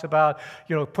 that talks about,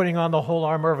 putting on the whole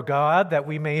armor of God that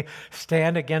we may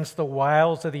stand against the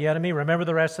wiles of the enemy. Remember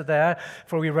the rest of that?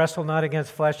 For we wrestle not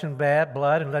against flesh and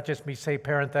blood. And let just me say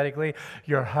parenthetically,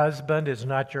 your husband is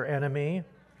not your enemy.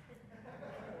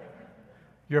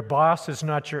 Your boss is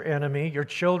not your enemy. Your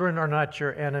children are not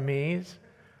your enemies.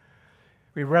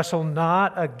 We wrestle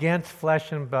not against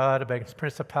flesh and blood, against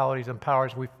principalities and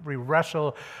powers. We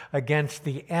wrestle against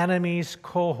the enemy's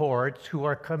cohorts who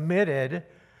are committed,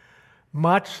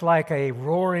 much like a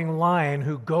roaring lion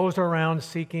who goes around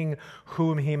seeking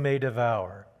whom he may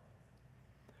devour.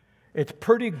 It's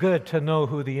pretty good to know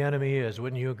who the enemy is,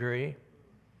 wouldn't you agree?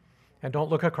 And don't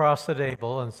look across the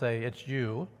table and say, it's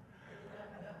you.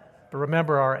 But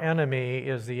remember, our enemy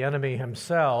is the enemy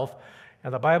himself.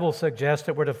 And the Bible suggests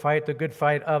that we're to fight the good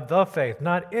fight of the faith,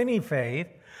 not any faith.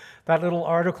 That little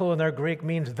article in their Greek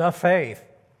means the faith.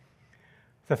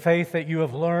 The faith that you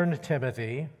have learned,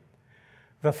 Timothy.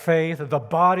 The faith, the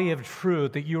body of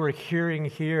truth that you are hearing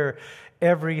here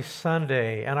every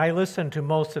Sunday. And I listen to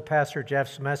most of Pastor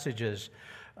Jeff's messages.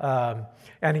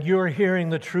 And you're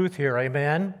hearing the truth here,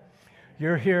 amen?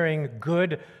 You're hearing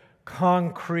good,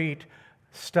 concrete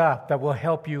stuff that will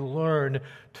help you learn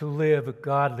to live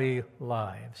godly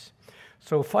lives.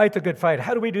 So fight the good fight.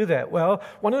 How do we do that? Well,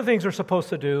 one of the things we're supposed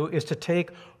to do is to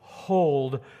take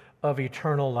hold of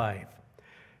eternal life.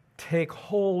 Take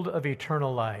hold of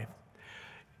eternal life.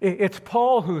 It's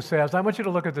Paul who says, I want you to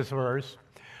look at this verse,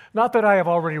 not that I have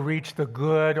already reached the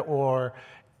good or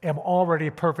am already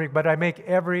perfect, but I make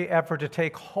every effort to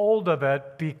take hold of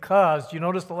it because, you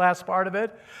notice the last part of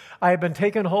it? I have been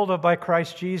taken hold of by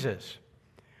Christ Jesus.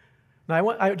 Now,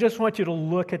 I just want you to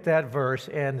look at that verse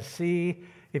and see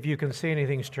if you can see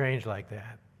anything strange like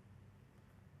that.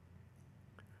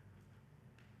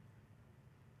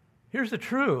 Here's the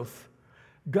truth.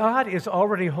 God is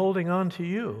already holding on to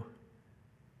you.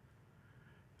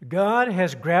 God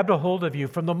has grabbed a hold of you.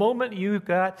 From the moment you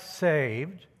got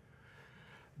saved,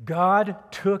 God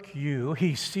took you,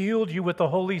 He sealed you with the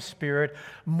Holy Spirit,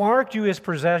 marked you as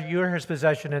you're His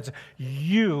possession, and said,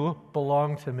 you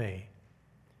belong to me.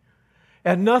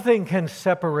 And nothing can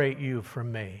separate you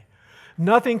from me.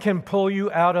 Nothing can pull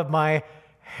you out of my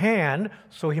hand,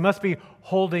 so He must be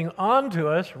holding on to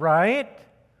us, right?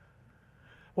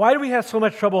 Why do we have so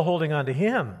much trouble holding on to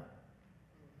Him?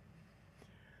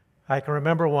 I can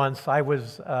remember once I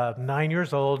was 9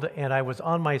 years old and I was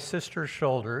on my sister's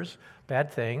shoulders.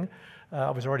 Bad thing.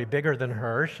 I was already bigger than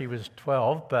her. She was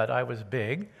 12, but I was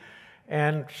big.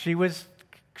 And she was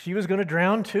going to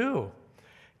drown too.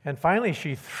 And finally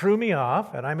she threw me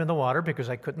off, and I'm in the water because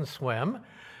I couldn't swim,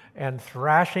 and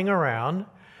thrashing around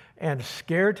and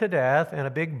scared to death. And a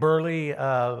big burly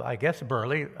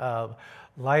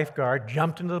lifeguard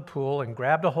jumped into the pool and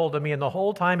grabbed a hold of me, and the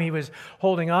whole time he was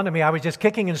holding on to me, I was just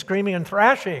kicking and screaming and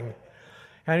thrashing.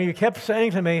 And he kept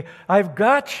saying to me, I've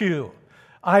got you.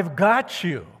 I've got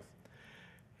you.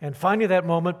 And finally that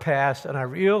moment passed, and I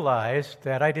realized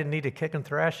that I didn't need to kick and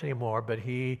thrash anymore, but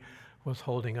He was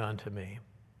holding on to me.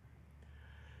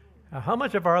 Now, how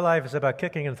much of our life is about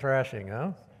kicking and thrashing,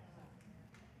 huh?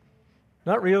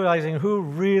 Not realizing who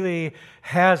really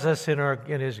has us in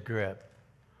His grip.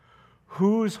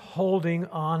 Who's holding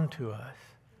on to us?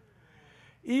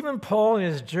 Even Paul in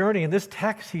his journey, in this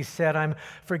text, he said, I'm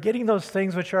forgetting those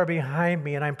things which are behind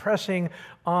me, and I'm pressing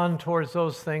on towards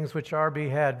those things which are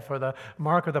ahead for the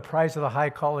mark of the prize of the high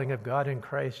calling of God in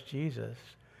Christ Jesus.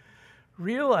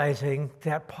 Realizing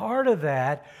that part of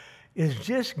that is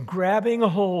just grabbing a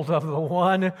hold of the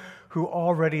one who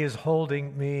already is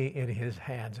holding me in His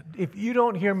hands. If you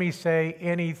don't hear me say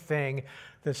anything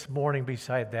this morning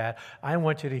beside that, I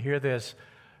want you to hear this.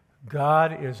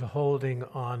 God is holding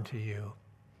on to you.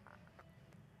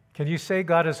 Can you say,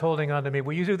 God is holding on to me?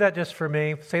 Will you do that just for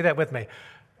me? Say that with me.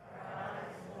 God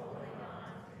is holding on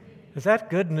to me. Is that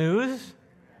good news?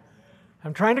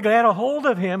 I'm trying to get a hold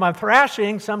of Him. I'm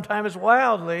thrashing, sometimes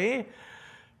wildly,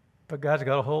 but God's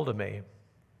got a hold of me.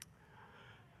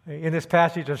 In this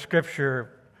passage of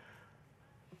Scripture,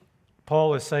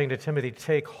 Paul is saying to Timothy,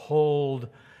 take hold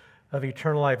of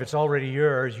eternal life. It's already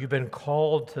yours. You've been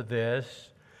called to this.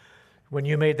 When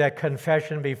you made that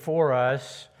confession before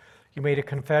us, you made a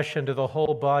confession to the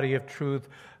whole body of truth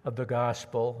of the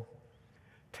gospel.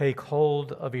 Take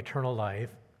hold of eternal life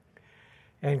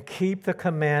and keep the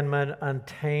commandment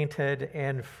untainted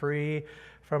and free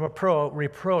from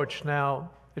reproach.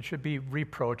 Now, it should be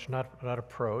reproach, not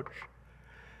approach.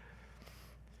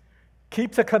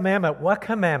 Keep the commandment. What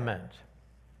commandment?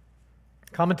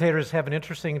 Commentators have an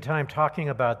interesting time talking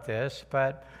about this,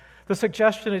 but the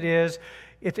suggestion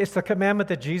it's the commandment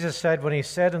that Jesus said when He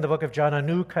said in the book of John, a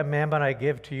new commandment I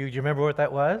give to you. Do you remember what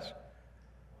that was?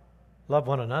 Love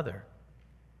one another.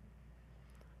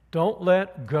 Don't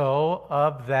let go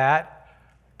of that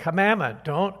commandment.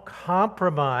 Don't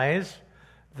compromise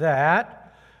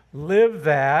that. Live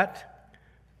that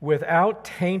without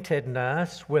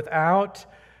taintedness, without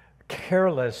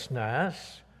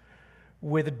carelessness,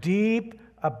 with deep,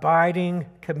 abiding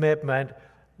commitment,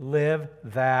 live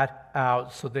that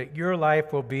out so that your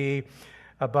life will be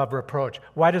above reproach.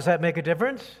 Why does that make a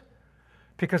difference?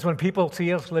 Because when people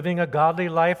see us living a godly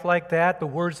life like that, the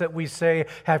words that we say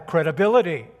have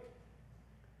credibility.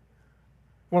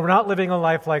 When we're not living a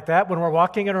life like that, when we're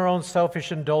walking in our own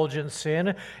selfish indulgent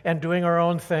sin and doing our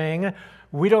own thing,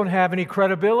 we don't have any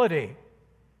credibility.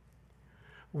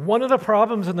 One of the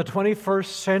problems in the 21st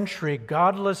century,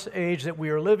 godless age that we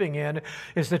are living in,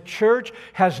 is the church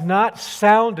has not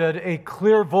sounded a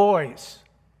clear voice.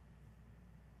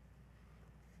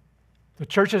 The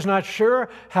church is not sure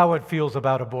how it feels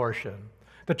about abortion.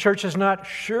 The church is not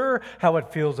sure how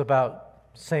it feels about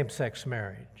same-sex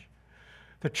marriage.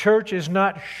 The church is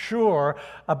not sure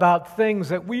about things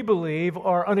that we believe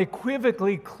are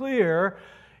unequivocally clear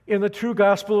in the true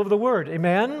gospel of the Word.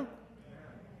 Amen?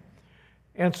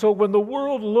 And so when the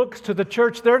world looks to the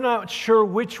church, they're not sure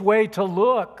which way to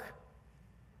look.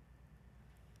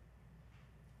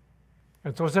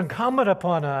 And so it's incumbent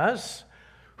upon us,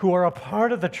 who are a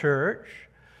part of the church,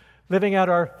 living out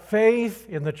our faith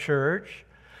in the church,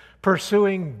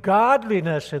 pursuing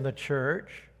godliness in the church,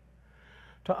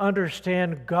 to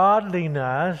understand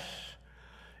godliness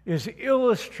is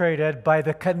illustrated by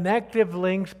the connective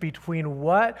links between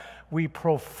what we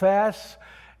profess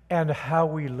and how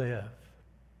we live.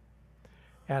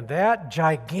 And that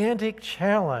gigantic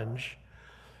challenge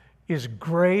is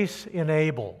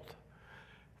grace-enabled,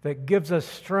 that gives us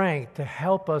strength to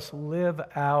help us live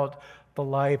out the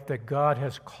life that God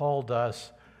has called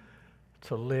us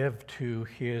to live to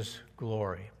His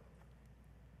glory.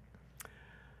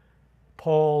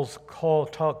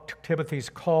 Timothy's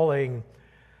calling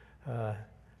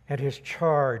and his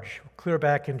charge, clear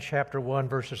back in chapter 1,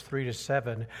 verses 3 to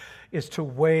 7, is to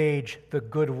wage the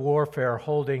good warfare,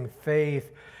 holding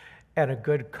faith and a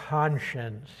good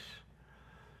conscience,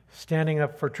 standing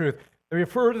up for truth. They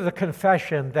refer to the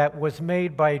confession that was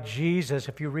made by Jesus,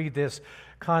 if you read this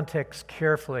context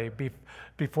carefully,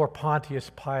 before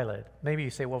Pontius Pilate. Maybe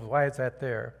you say, well, why is that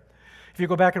there? If you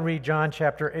go back and read John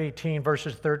chapter 18,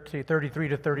 verses 33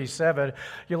 to 37,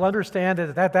 you'll understand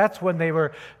that that's when they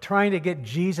were trying to get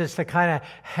Jesus to kind of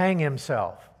hang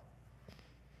himself.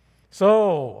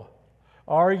 So,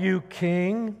 are you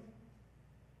king?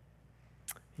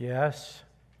 Yes,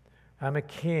 I'm a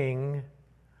king,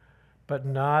 but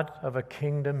not of a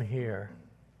kingdom here.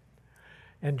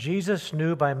 And Jesus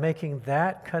knew by making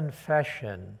that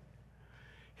confession,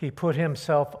 he put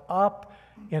himself up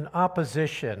in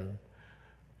opposition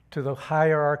to the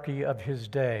hierarchy of his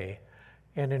day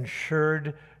and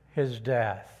ensured his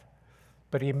death.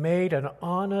 But he made an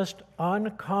honest,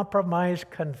 uncompromised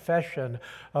confession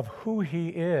of who he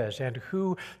is and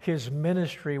who his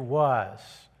ministry was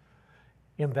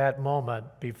in that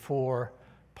moment before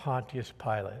Pontius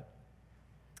Pilate.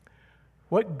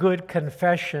 What good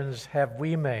confessions have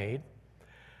we made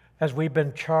as we've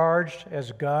been charged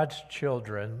as God's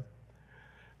children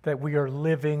that we are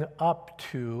living up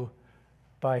to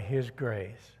by His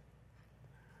grace?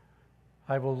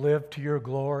 I will live to your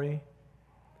glory.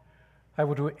 I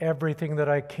will do everything that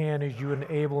I can as you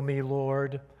enable me,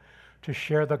 Lord, to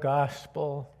share the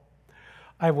gospel.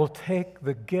 I will take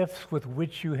the gifts with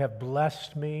which you have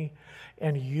blessed me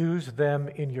and use them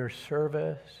in your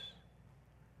service.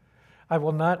 I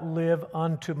will not live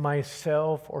unto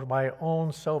myself or my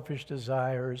own selfish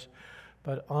desires,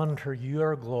 but unto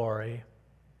your glory.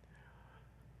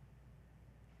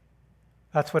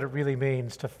 That's what it really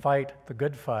means to fight the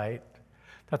good fight.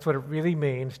 That's what it really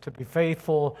means to be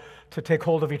faithful, to take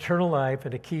hold of eternal life,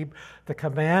 and to keep the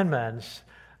commandments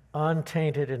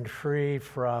untainted and free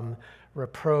from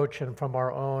reproach and from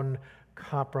our own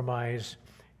compromise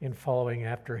in following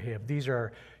after Him. These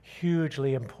are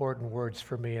hugely important words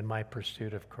for me in my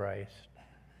pursuit of Christ.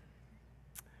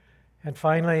 And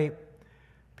finally,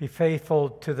 be faithful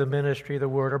to the ministry of the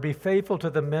Word, or be faithful to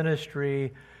the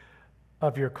ministry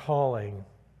of your calling.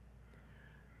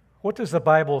 What does the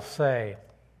Bible say?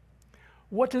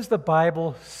 What does the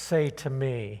Bible say to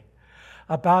me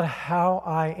about how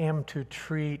I am to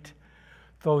treat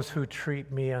those who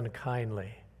treat me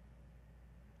unkindly?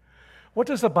 What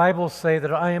does the Bible say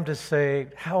that I am to say,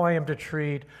 how I am to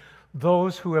treat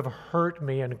those who have hurt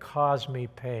me and caused me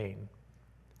pain?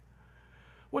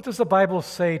 What does the Bible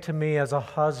say to me as a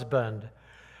husband,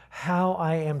 how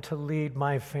I am to lead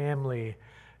my family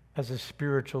as a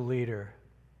spiritual leader?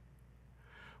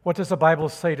 What does the Bible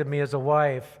say to me as a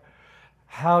wife?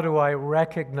 How do I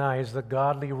recognize the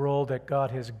godly role that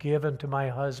God has given to my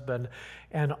husband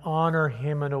and honor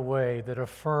him in a way that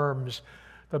affirms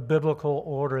the biblical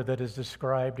order that is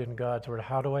described in God's Word?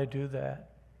 How do I do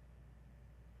that?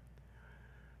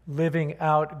 living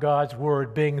out God's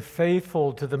word, being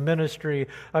faithful to the ministry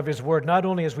of his word, not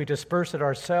only as we disperse it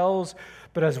ourselves,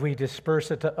 but as we disperse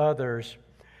it to others.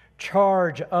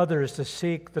 Charge others to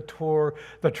seek the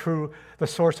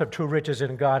source of true riches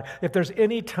in God. If there's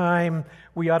any time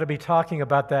we ought to be talking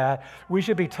about that, we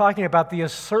should be talking about the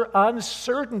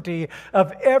uncertainty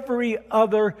of every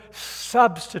other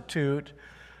substitute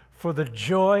for the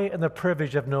joy and the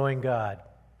privilege of knowing God.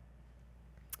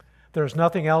 There's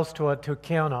nothing else to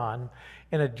count on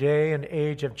in a day and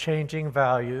age of changing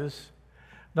values,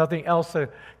 nothing else to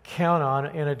count on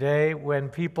in a day when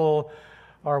people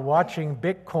are watching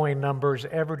Bitcoin numbers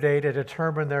every day to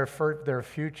determine their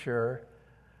future.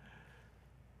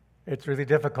 It's really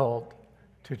difficult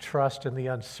to trust in the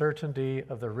uncertainty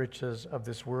of the riches of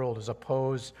this world as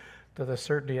opposed to the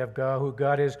certainty of God, who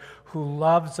God is, who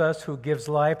loves us, who gives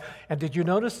life. And did you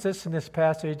notice this in this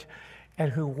passage? And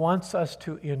who wants us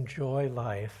to enjoy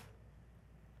life.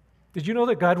 Did you know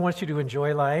that God wants you to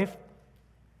enjoy life?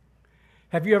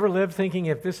 Have you ever lived thinking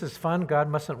if this is fun, God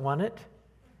mustn't want it?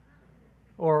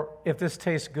 Or if this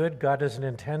tastes good, God doesn't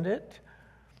intend it?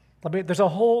 I mean, there's a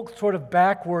whole sort of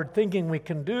backward thinking we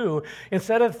can do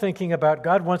instead of thinking about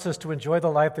God wants us to enjoy the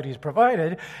life that he's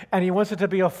provided, and he wants it to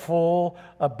be a full,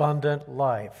 abundant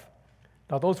life.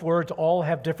 Now, those words all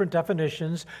have different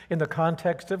definitions in the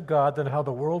context of God than how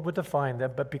the world would define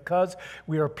them, but because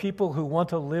we are people who want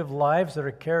to live lives that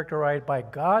are characterized by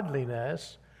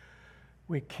godliness,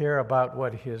 we care about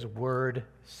what his word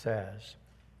says.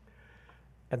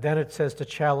 And then it says to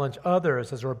challenge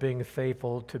others as we're being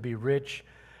faithful to be rich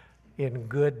in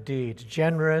good deeds,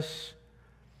 generous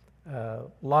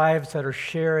lives that are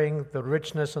sharing the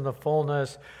richness and the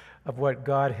fullness of what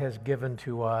God has given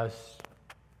to us.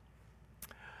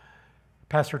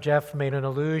 Pastor Jeff made an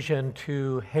allusion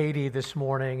to Haiti this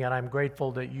morning, and I'm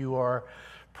grateful that you are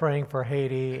praying for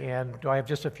Haiti. And do I have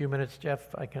just a few minutes, Jeff?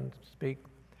 I can speak.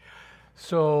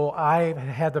 So I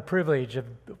had the privilege of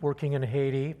working in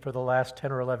Haiti for the last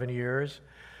 10 or 11 years,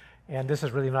 and this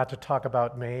is really not to talk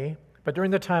about me. But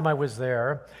during the time I was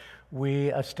there, we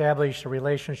established a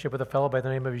relationship with a fellow by the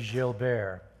name of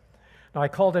Gilbert. Now, I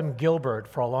called him Gilbert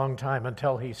for a long time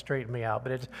until he straightened me out,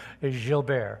 but it's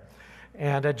Gilbert.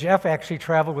 And Jeff actually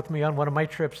traveled with me on one of my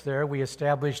trips there. We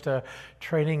established a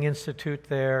training institute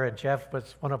there, and Jeff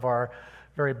was one of our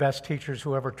very best teachers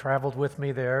who ever traveled with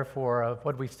me there for,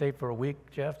 what did we stay for a week,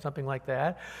 Jeff? Something like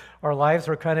that. Our lives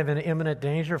were kind of in imminent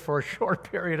danger for a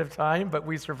short period of time, but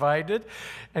we survived it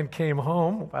and came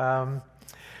home.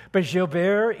 But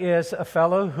Gilbert is a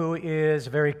fellow who is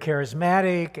very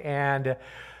charismatic, and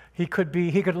he could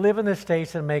live in the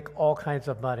States and make all kinds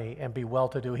of money and be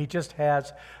well-to-do. He just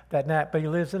has that knack, but he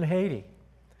lives in Haiti.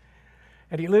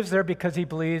 And he lives there because he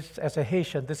believes, as a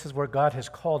Haitian, this is where God has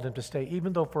called him to stay,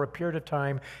 even though for a period of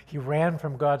time he ran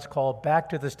from God's call back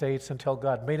to the States until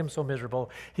God made him so miserable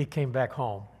he came back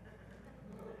home.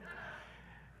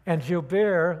 And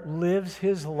Gilbert lives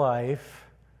his life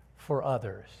for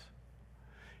others.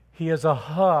 He is a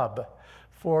hub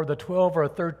for the 12 or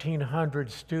 1,300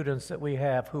 students that we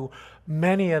have, who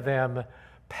many of them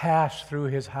pass through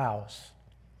his house.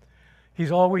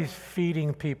 He's always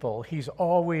feeding people.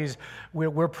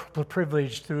 We're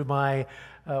privileged through my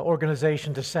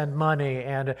organization to send money,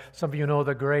 and some of you know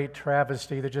the great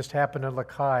travesty that just happened in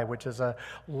Lakai, which is a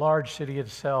large city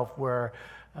itself where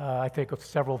I think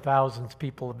several thousand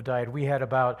people have died. We had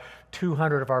about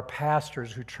 200 of our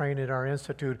pastors who trained in our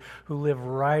institute who live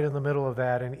right in the middle of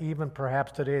that, and even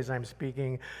perhaps today as I'm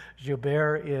speaking,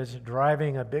 Gilbert is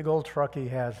driving a big old truck he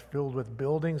has filled with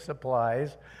building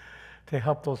supplies to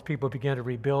help those people begin to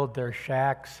rebuild their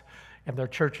shacks and their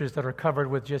churches that are covered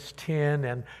with just tin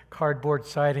and cardboard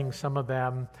siding, some of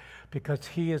them, because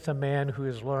he is a man who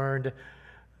has learned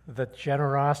that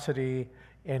generosity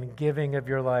and giving of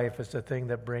your life is the thing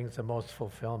that brings the most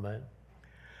fulfillment.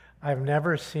 I've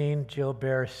never seen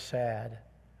Gilbert sad.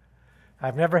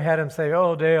 I've never had him say,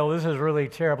 "Oh, Dale, this is really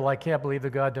terrible. I can't believe that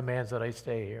God demands that I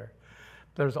stay here."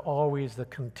 There's always the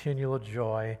continual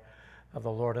joy of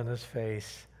the Lord in his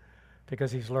face,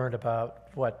 because he's learned about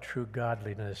what true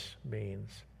godliness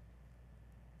means.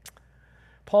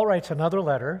 Paul writes another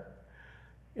letter.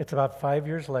 It's about 5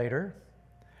 years later.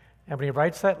 And when he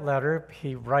writes that letter,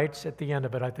 he writes at the end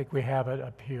of it, I think we have it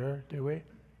up here, do we?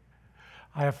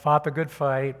 I have fought the good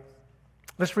fight.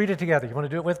 Let's read it together. You want to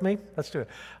do it with me? Let's do it.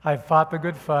 I have fought the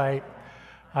good fight.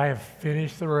 I have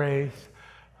finished the race.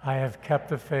 I have kept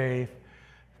the faith.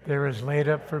 There is laid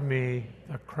up for me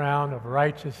the crown of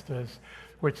righteousness,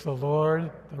 which the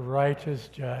Lord, the righteous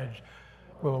judge,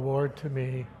 will award to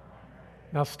me.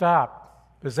 Now stop.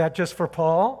 Is that just for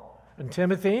Paul and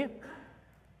Timothy?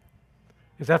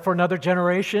 Is that for another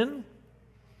generation?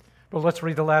 Well, let's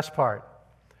read the last part.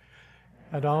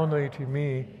 And not only to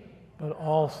me, but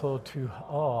also to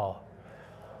all.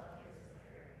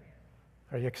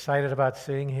 Are you excited about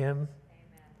seeing him?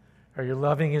 Are you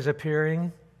loving his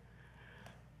appearing?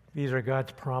 These are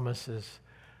God's promises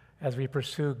as we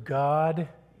pursue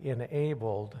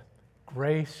God-enabled,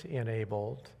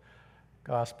 grace-enabled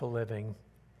gospel living.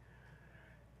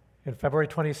 On February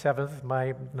 27th,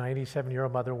 my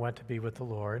 97-year-old mother went to be with the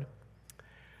Lord,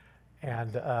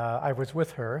 and I was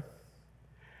with her,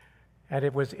 and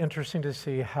it was interesting to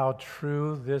see how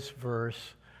true this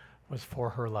verse was for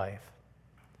her life.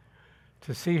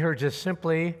 To see her just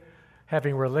simply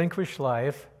having relinquished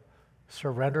life,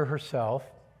 surrender herself,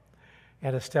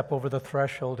 and to step over the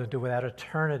threshold into that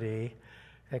eternity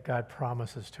that God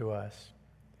promises to us.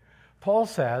 Paul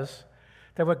says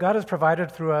that what God has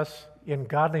provided through us in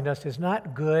godliness is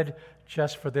not good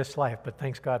just for this life, but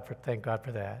thank God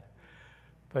for that,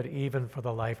 but even for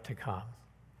the life to come.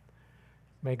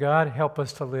 May God help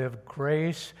us to live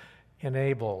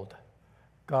grace-enabled,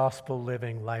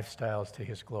 gospel-living lifestyles to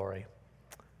his glory.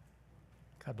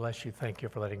 God bless you. Thank you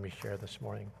for letting me share this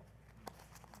morning.